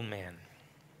the old man.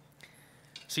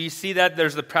 So you see that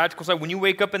there's the practical side. When you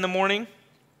wake up in the morning,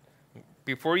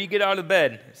 before you get out of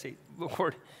bed, say,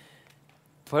 Lord,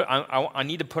 I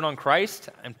need to put on Christ.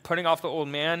 I'm putting off the old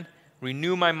man.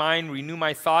 Renew my mind, renew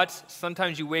my thoughts.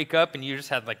 Sometimes you wake up and you just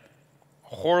have like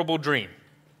a horrible dream.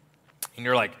 And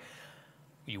you're like,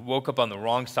 you woke up on the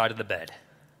wrong side of the bed.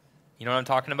 You know what I'm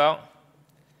talking about?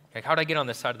 Like, how did I get on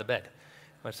this side of the bed?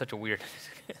 Oh, it's such a weird...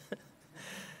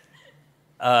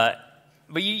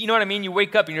 But you know what I mean? You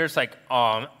wake up and you're just like,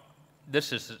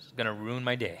 this is going to ruin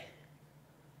my day.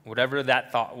 Whatever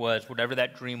that thought was, whatever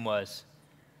that dream was.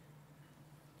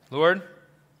 Lord,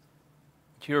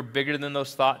 you're bigger than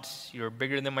those thoughts. You're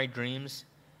bigger than my dreams.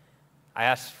 I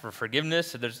ask for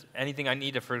forgiveness. If there's anything I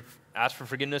need to ask for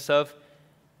forgiveness of,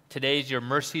 today's your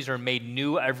mercies are made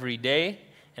new every day,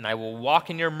 and I will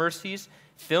walk in your mercies.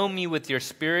 Fill me with your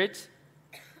spirit,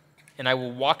 and I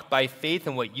will walk by faith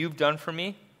in what you've done for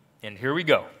me. And here we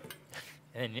go.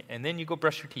 And then you go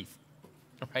brush your teeth,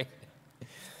 right?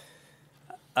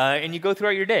 And you go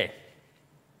throughout your day.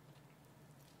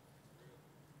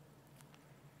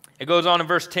 It goes on in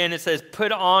verse 10, it says,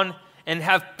 put on and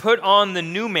have put on the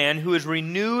new man who is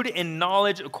renewed in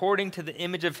knowledge according to the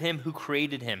image of him who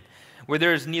created him, where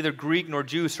there is neither Greek nor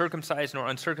Jew, circumcised nor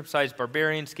uncircumcised,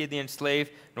 barbarian, Scythian, slave,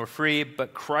 nor free,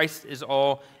 but Christ is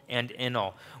all and in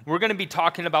all. We're going to be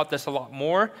talking about this a lot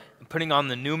more, putting on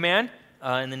the new man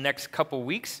in the next couple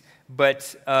weeks.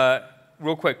 But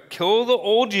real quick, kill the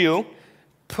old you,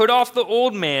 put off the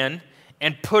old man,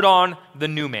 and put on the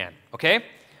new man, okay?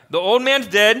 The old man's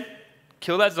dead.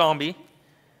 Kill that zombie.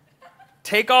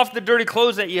 Take off the dirty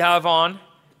clothes that you have on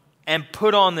and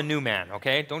put on the new man,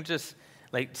 okay? Don't just,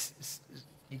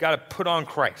 you got to put on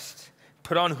Christ.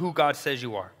 Put on who God says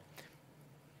you are.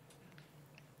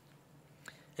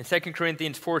 In 2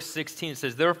 Corinthians 4:16, it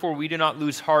says, therefore we do not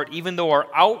lose heart, even though our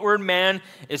outward man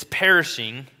is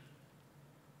perishing.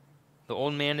 The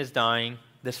old man is dying.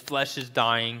 This flesh is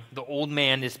dying. The old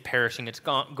man is perishing. It's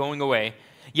going away.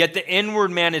 Yet the inward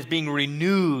man is being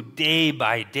renewed day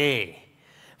by day.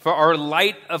 For our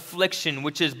light affliction,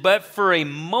 which is but for a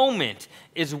moment,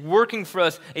 is working for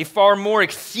us a far more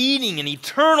exceeding and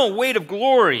eternal weight of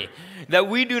glory, that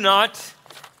we do not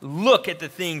look at the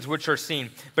things which are seen,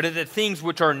 but at the things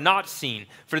which are not seen.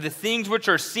 For the things which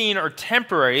are seen are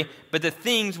temporary, but the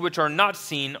things which are not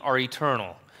seen are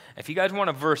eternal. If you guys want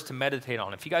a verse to meditate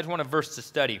on, if you guys want a verse to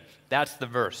study, that's the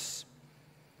verse.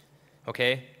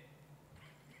 Okay?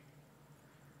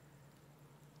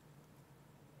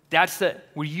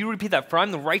 Will you repeat that? For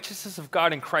I'm the righteousness of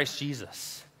God in Christ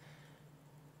Jesus.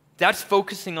 That's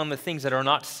focusing on the things that are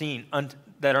not seen,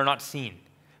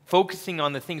 Focusing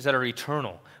on the things that are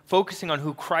eternal. Focusing on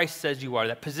who Christ says you are.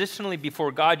 That positionally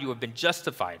before God you have been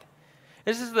justified.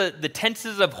 This is the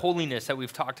tenses of holiness that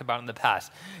we've talked about in the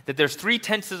past. That there's 3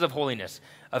 tenses of holiness,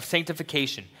 of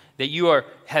sanctification. That you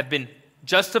have been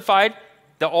justified,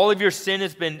 that all of your sin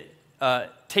has been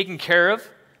taken care of,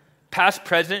 past,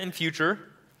 present, and future.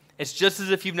 It's just as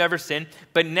if you've never sinned.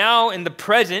 But now in the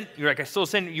present, you're like, I still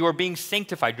sin. You are being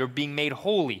sanctified. You're being made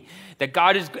holy. That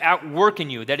God is at work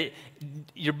in you. That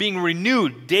you're being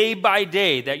renewed day by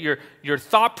day. That your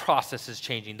thought process is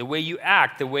changing. The way you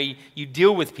act, the way you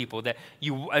deal with people. That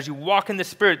as you walk in the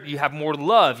Spirit, you have more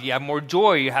love. You have more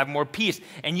joy. You have more peace.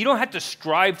 And you don't have to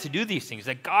strive to do these things.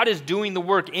 That God is doing the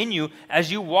work in you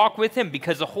as you walk with Him,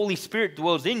 because the Holy Spirit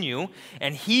dwells in you.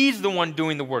 And He's the one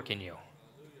doing the work in you.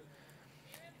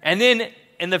 And then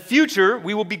in the future,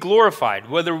 we will be glorified,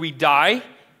 whether we die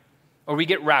or we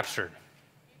get raptured.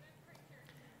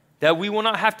 That we will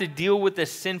not have to deal with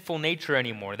this sinful nature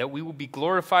anymore, that we will be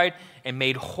glorified and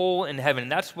made whole in heaven.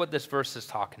 And that's what this verse is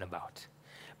talking about.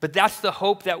 But that's the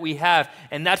hope that we have,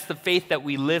 and that's the faith that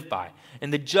we live by.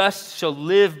 And the just shall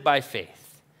live by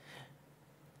faith.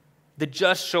 The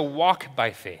just shall walk by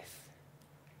faith.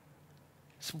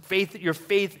 So your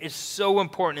faith is so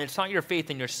important. It's not your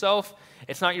faith in yourself.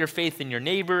 It's not your faith in your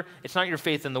neighbor. It's not your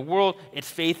faith in the world. It's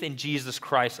faith in Jesus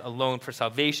Christ alone for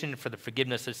salvation, for the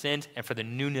forgiveness of sins, and for the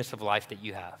newness of life that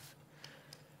you have.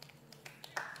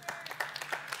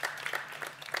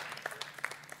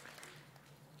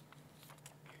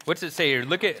 What's it say here?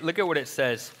 Look at what it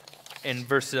says in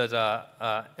verse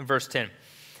 10.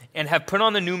 And have put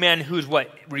on the new man who is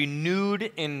what?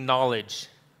 Renewed in knowledge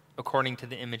according to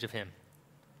the image of Him.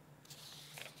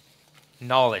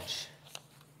 Knowledge.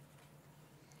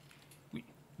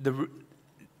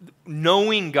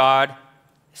 Knowing God,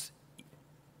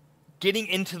 getting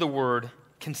into the Word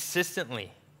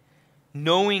consistently,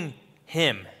 knowing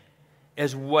Him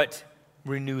is what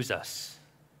renews us.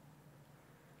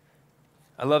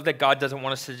 I love that God doesn't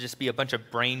want us to just be a bunch of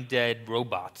brain-dead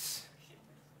robots.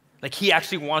 Like, He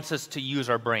actually wants us to use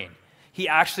our brain. He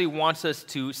actually wants us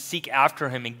to seek after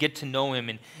Him and get to know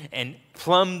Him and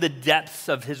plumb the depths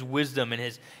of His wisdom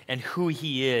and who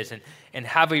He is and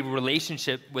have a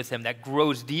relationship with Him that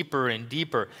grows deeper and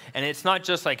deeper. And it's not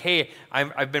just like, hey,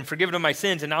 I've been forgiven of my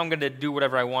sins and now I'm going to do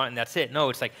whatever I want and that's it. No,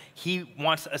 it's like He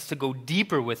wants us to go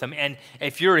deeper with Him. And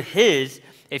if you're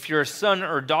a son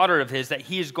or daughter of His, that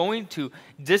He is going to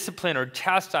discipline or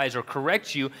chastise or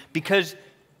correct you because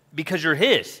you're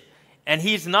His. And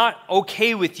He's not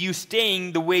okay with you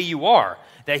staying the way you are.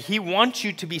 That He wants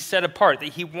you to be set apart. That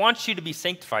He wants you to be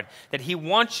sanctified. That He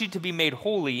wants you to be made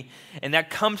holy. And that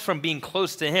comes from being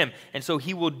close to Him. And so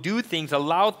He will do things,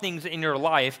 allow things in your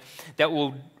life that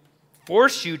will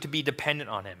force you to be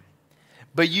dependent on Him.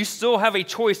 But you still have a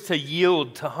choice to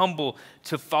yield, to humble,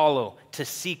 to follow, to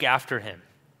seek after Him.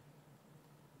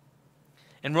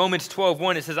 In Romans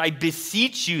 12:1, it says, I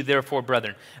beseech you, therefore,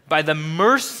 brethren, by the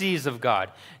mercies of God,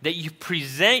 that you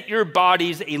present your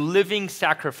bodies a living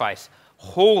sacrifice,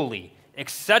 holy,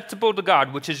 acceptable to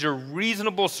God, which is your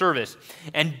reasonable service.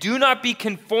 And do not be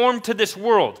conformed to this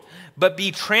world, but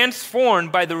be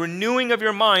transformed by the renewing of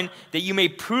your mind, that you may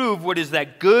prove what is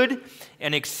that good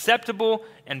and acceptable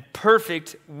and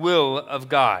perfect will of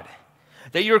God.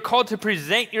 That you're called to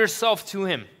present yourself to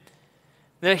Him.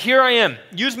 That here I am.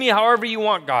 Use me however you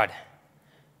want, God.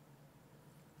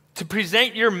 To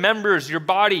present your members, your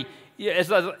body,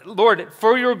 as Lord,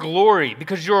 for your glory,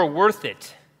 because you are worth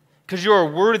it, because you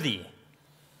are worthy.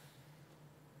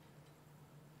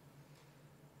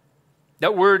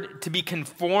 That word, to be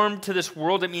conformed to this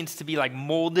world, it means to be like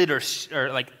molded or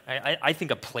like, I think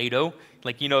of Play-Doh.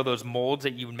 Like, you know those molds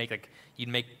that you would make, like, you'd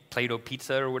make Play-Doh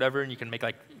pizza or whatever, and you can make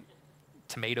like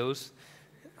tomatoes.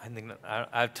 I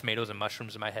have tomatoes and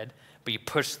mushrooms in my head, but you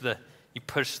push the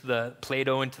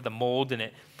Play-Doh into the mold, and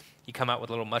you come out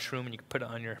with a little mushroom, and you can put it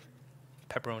on your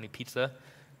pepperoni pizza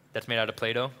that's made out of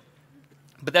Play-Doh.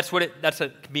 But that's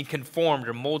being conformed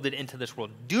or molded into this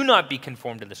world. Do not be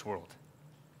conformed to this world.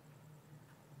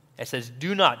 It says,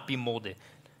 do not be molded.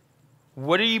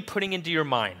 What are you putting into your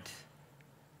mind?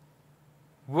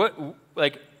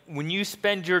 Like when you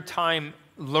spend your time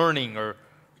learning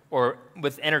or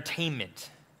with entertainment,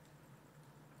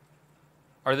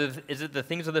 is it the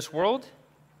things of this world?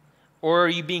 Or are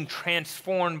you being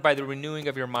transformed by the renewing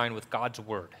of your mind with God's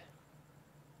word?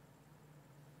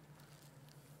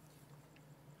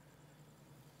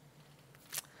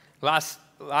 Last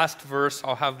verse,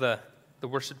 I'll have the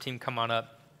worship team come on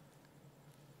up.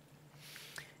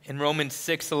 In Romans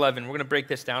 6:11, we're going to break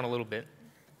this down a little bit.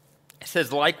 It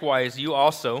says, likewise, you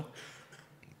also,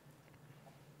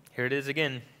 here it is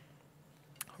again,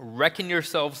 reckon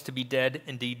yourselves to be dead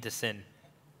indeed to sin.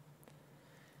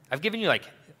 I've given you like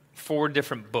 4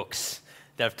 different books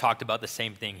that have talked about the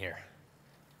same thing here.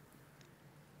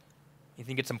 You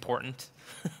think it's important?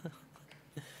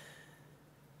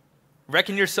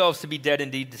 Reckon yourselves to be dead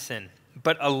indeed to sin,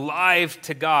 but alive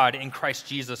to God in Christ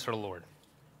Jesus our Lord.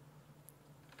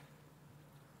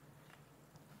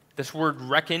 This word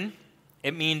reckon,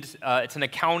 it means, it's an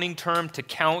accounting term to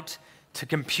count, to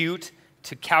compute,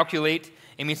 to calculate.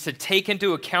 It means to take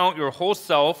into account your whole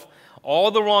self,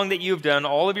 all the wrong that you've done,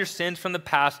 all of your sins from the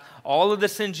past, all of the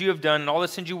sins you have done, and all the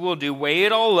sins you will do, weigh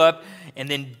it all up, and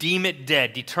then deem it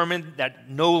dead, determine that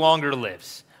no longer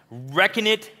lives. Reckon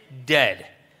it dead.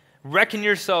 Reckon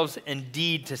yourselves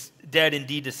dead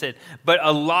indeed to sin, but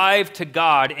alive to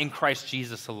God in Christ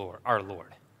Jesus our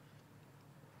Lord.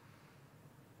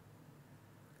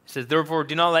 It says, therefore,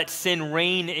 do not let sin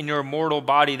reign in your mortal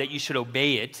body that you should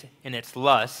obey it in its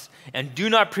lusts, and do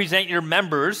not present your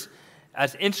members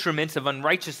as instruments of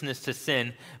unrighteousness to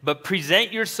sin, but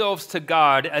present yourselves to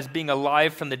God as being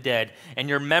alive from the dead, and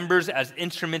your members as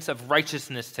instruments of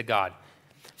righteousness to God.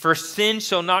 For sin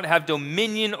shall not have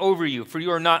dominion over you, for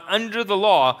you are not under the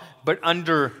law, but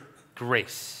under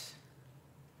grace.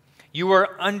 You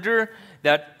are under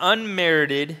that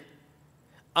unmerited,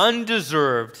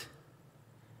 undeserved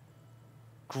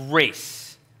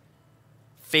grace,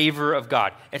 favor of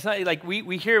God. It's not like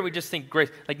we hear it, we just think grace.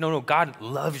 Like, no, God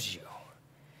loves you.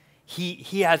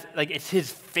 He has, like, it's his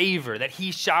favor, that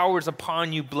he showers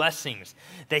upon you blessings,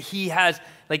 that he has,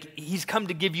 like, he's come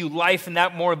to give you life and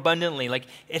that more abundantly. Like,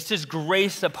 it's just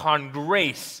grace upon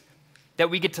grace that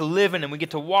we get to live in and we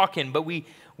get to walk in, but we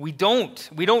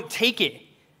don't take it.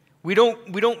 We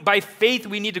don't, by faith,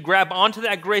 we need to grab onto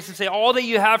that grace and say, all that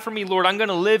you have for me, Lord, I'm going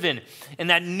to live in, and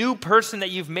that new person that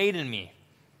you've made in me.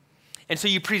 And so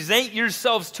you present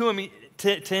yourselves to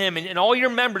him, and all your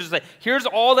members is like, here's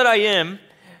all that I am.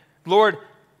 Lord,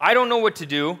 I don't know what to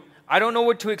do. I don't know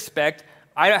what to expect.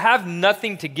 I have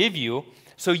nothing to give you.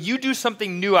 So you do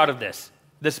something new out of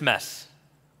this mess.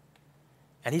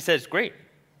 And he says, great.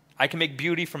 I can make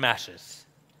beauty from ashes.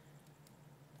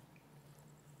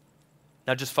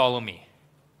 Now just follow me.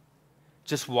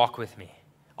 Just walk with me.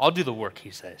 I'll do the work,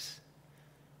 he says.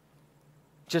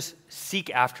 Just seek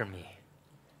after me.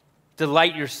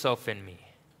 Delight yourself in me.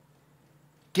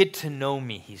 Get to know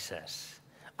me, he says.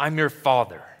 I'm your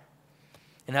father.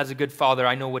 And as a good father,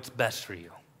 I know what's best for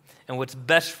you. And what's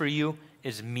best for you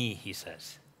is me, he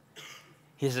says.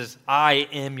 He says, I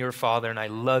am your father, and I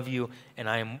love you, and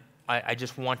I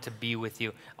just want to be with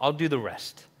you. I'll do the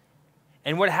rest.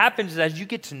 And what happens is as you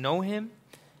get to know him,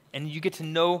 and you get to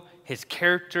know his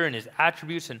character and his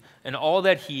attributes and all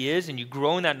that he is, and you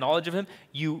grow in that knowledge of him,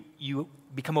 you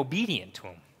become obedient to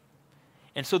him.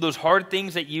 And so those hard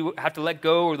things that you have to let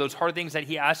go, or those hard things that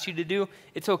he asks you to do,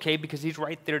 it's okay because he's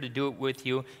right there to do it with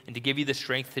you and to give you the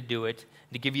strength to do it,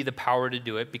 to give you the power to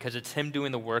do it, because it's him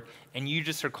doing the work, and you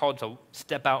just are called to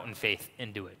step out in faith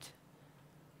and do it.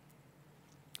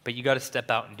 But you got to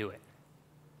step out and do it.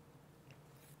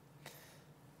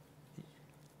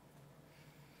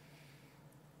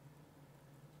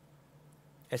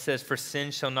 It says, for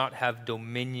sin shall not have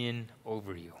dominion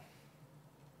over you.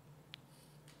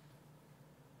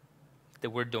 The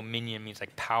word dominion means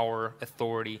like power,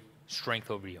 authority,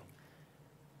 strength over you.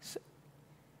 So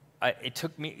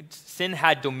sin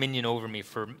had dominion over me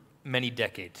for many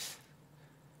decades.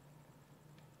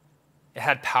 It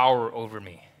had power over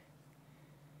me.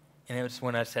 And it was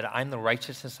when I said, I'm the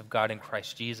righteousness of God in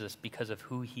Christ Jesus because of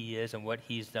who he is and what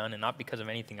he's done, and not because of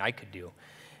anything I could do,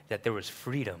 that there was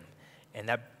freedom. And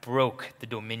that broke the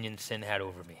dominion sin had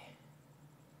over me.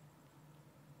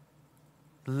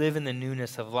 Live in the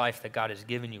newness of life that God has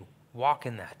given you. Walk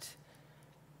in that.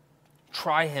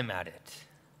 Try him at it.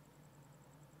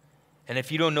 And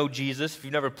if you don't know Jesus, if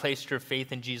you've never placed your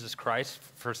faith in Jesus Christ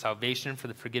for salvation, for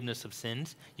the forgiveness of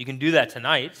sins, you can do that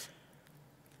tonight.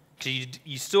 Because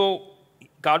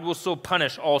God will still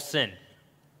punish all sin.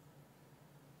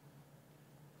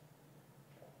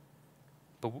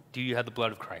 But do you have the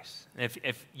blood of Christ? And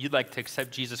if you'd like to accept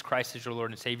Jesus Christ as your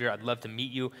Lord and Savior, I'd love to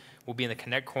meet you. We'll be in the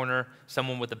Connect corner,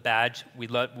 someone with a badge.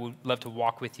 We'd love to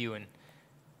walk with you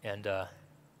and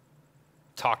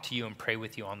talk to you and pray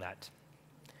with you on that.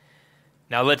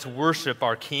 Now let's worship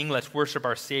our King. Let's worship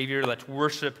our Savior. Let's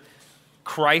worship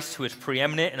Christ, who is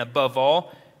preeminent and above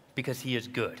all, because he is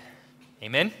good.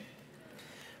 Amen?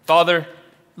 Father,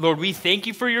 Lord, we thank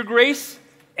you for your grace.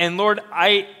 And Lord,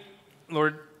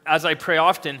 as I pray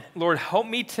often, Lord, help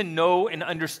me to know and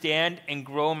understand and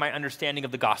grow my understanding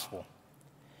of the gospel.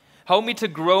 Help me to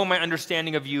grow my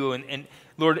understanding of you. And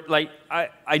Lord, like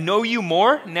I know you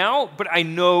more now, but I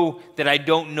know that I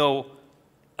don't know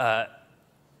an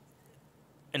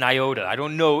iota. I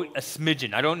don't know a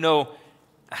smidgen.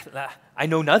 I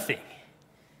know nothing.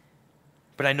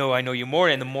 But I know you more,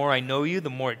 and the more I know you, the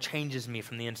more it changes me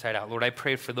from the inside out. Lord, I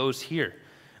pray for those here.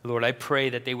 Lord, I pray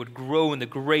that they would grow in the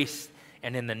grace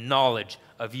and in the knowledge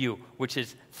of you, which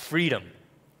is freedom,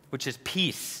 which is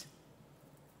peace,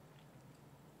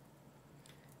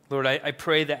 Lord, I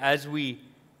pray that as we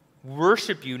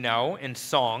worship you now in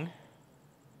song,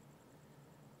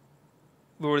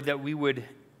 Lord, that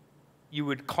you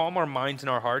would calm our minds and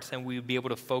our hearts, and we would be able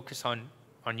to focus on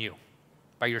you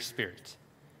by your Spirit.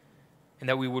 And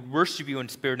that we would worship you in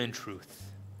spirit and truth.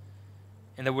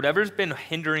 And that whatever's been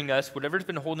hindering us, whatever's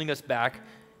been holding us back,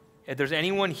 if there's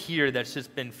anyone here that's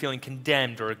just been feeling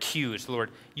condemned or accused, Lord,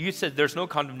 you said there's no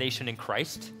condemnation in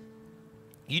Christ.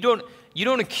 You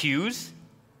don't accuse.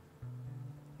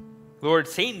 Lord,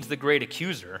 Satan's the great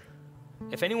accuser.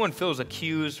 If anyone feels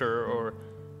accused or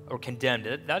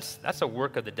condemned, that's a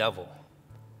work of the devil.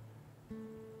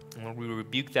 And Lord, we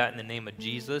rebuke that in the name of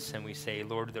Jesus, and we say,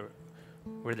 Lord,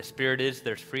 where the Spirit is,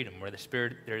 there's freedom. Where the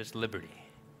Spirit, there is liberty.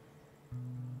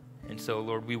 And so,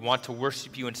 Lord, we want to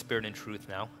worship you in spirit and truth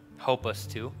now. Help us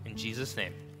to, in Jesus'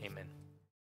 name.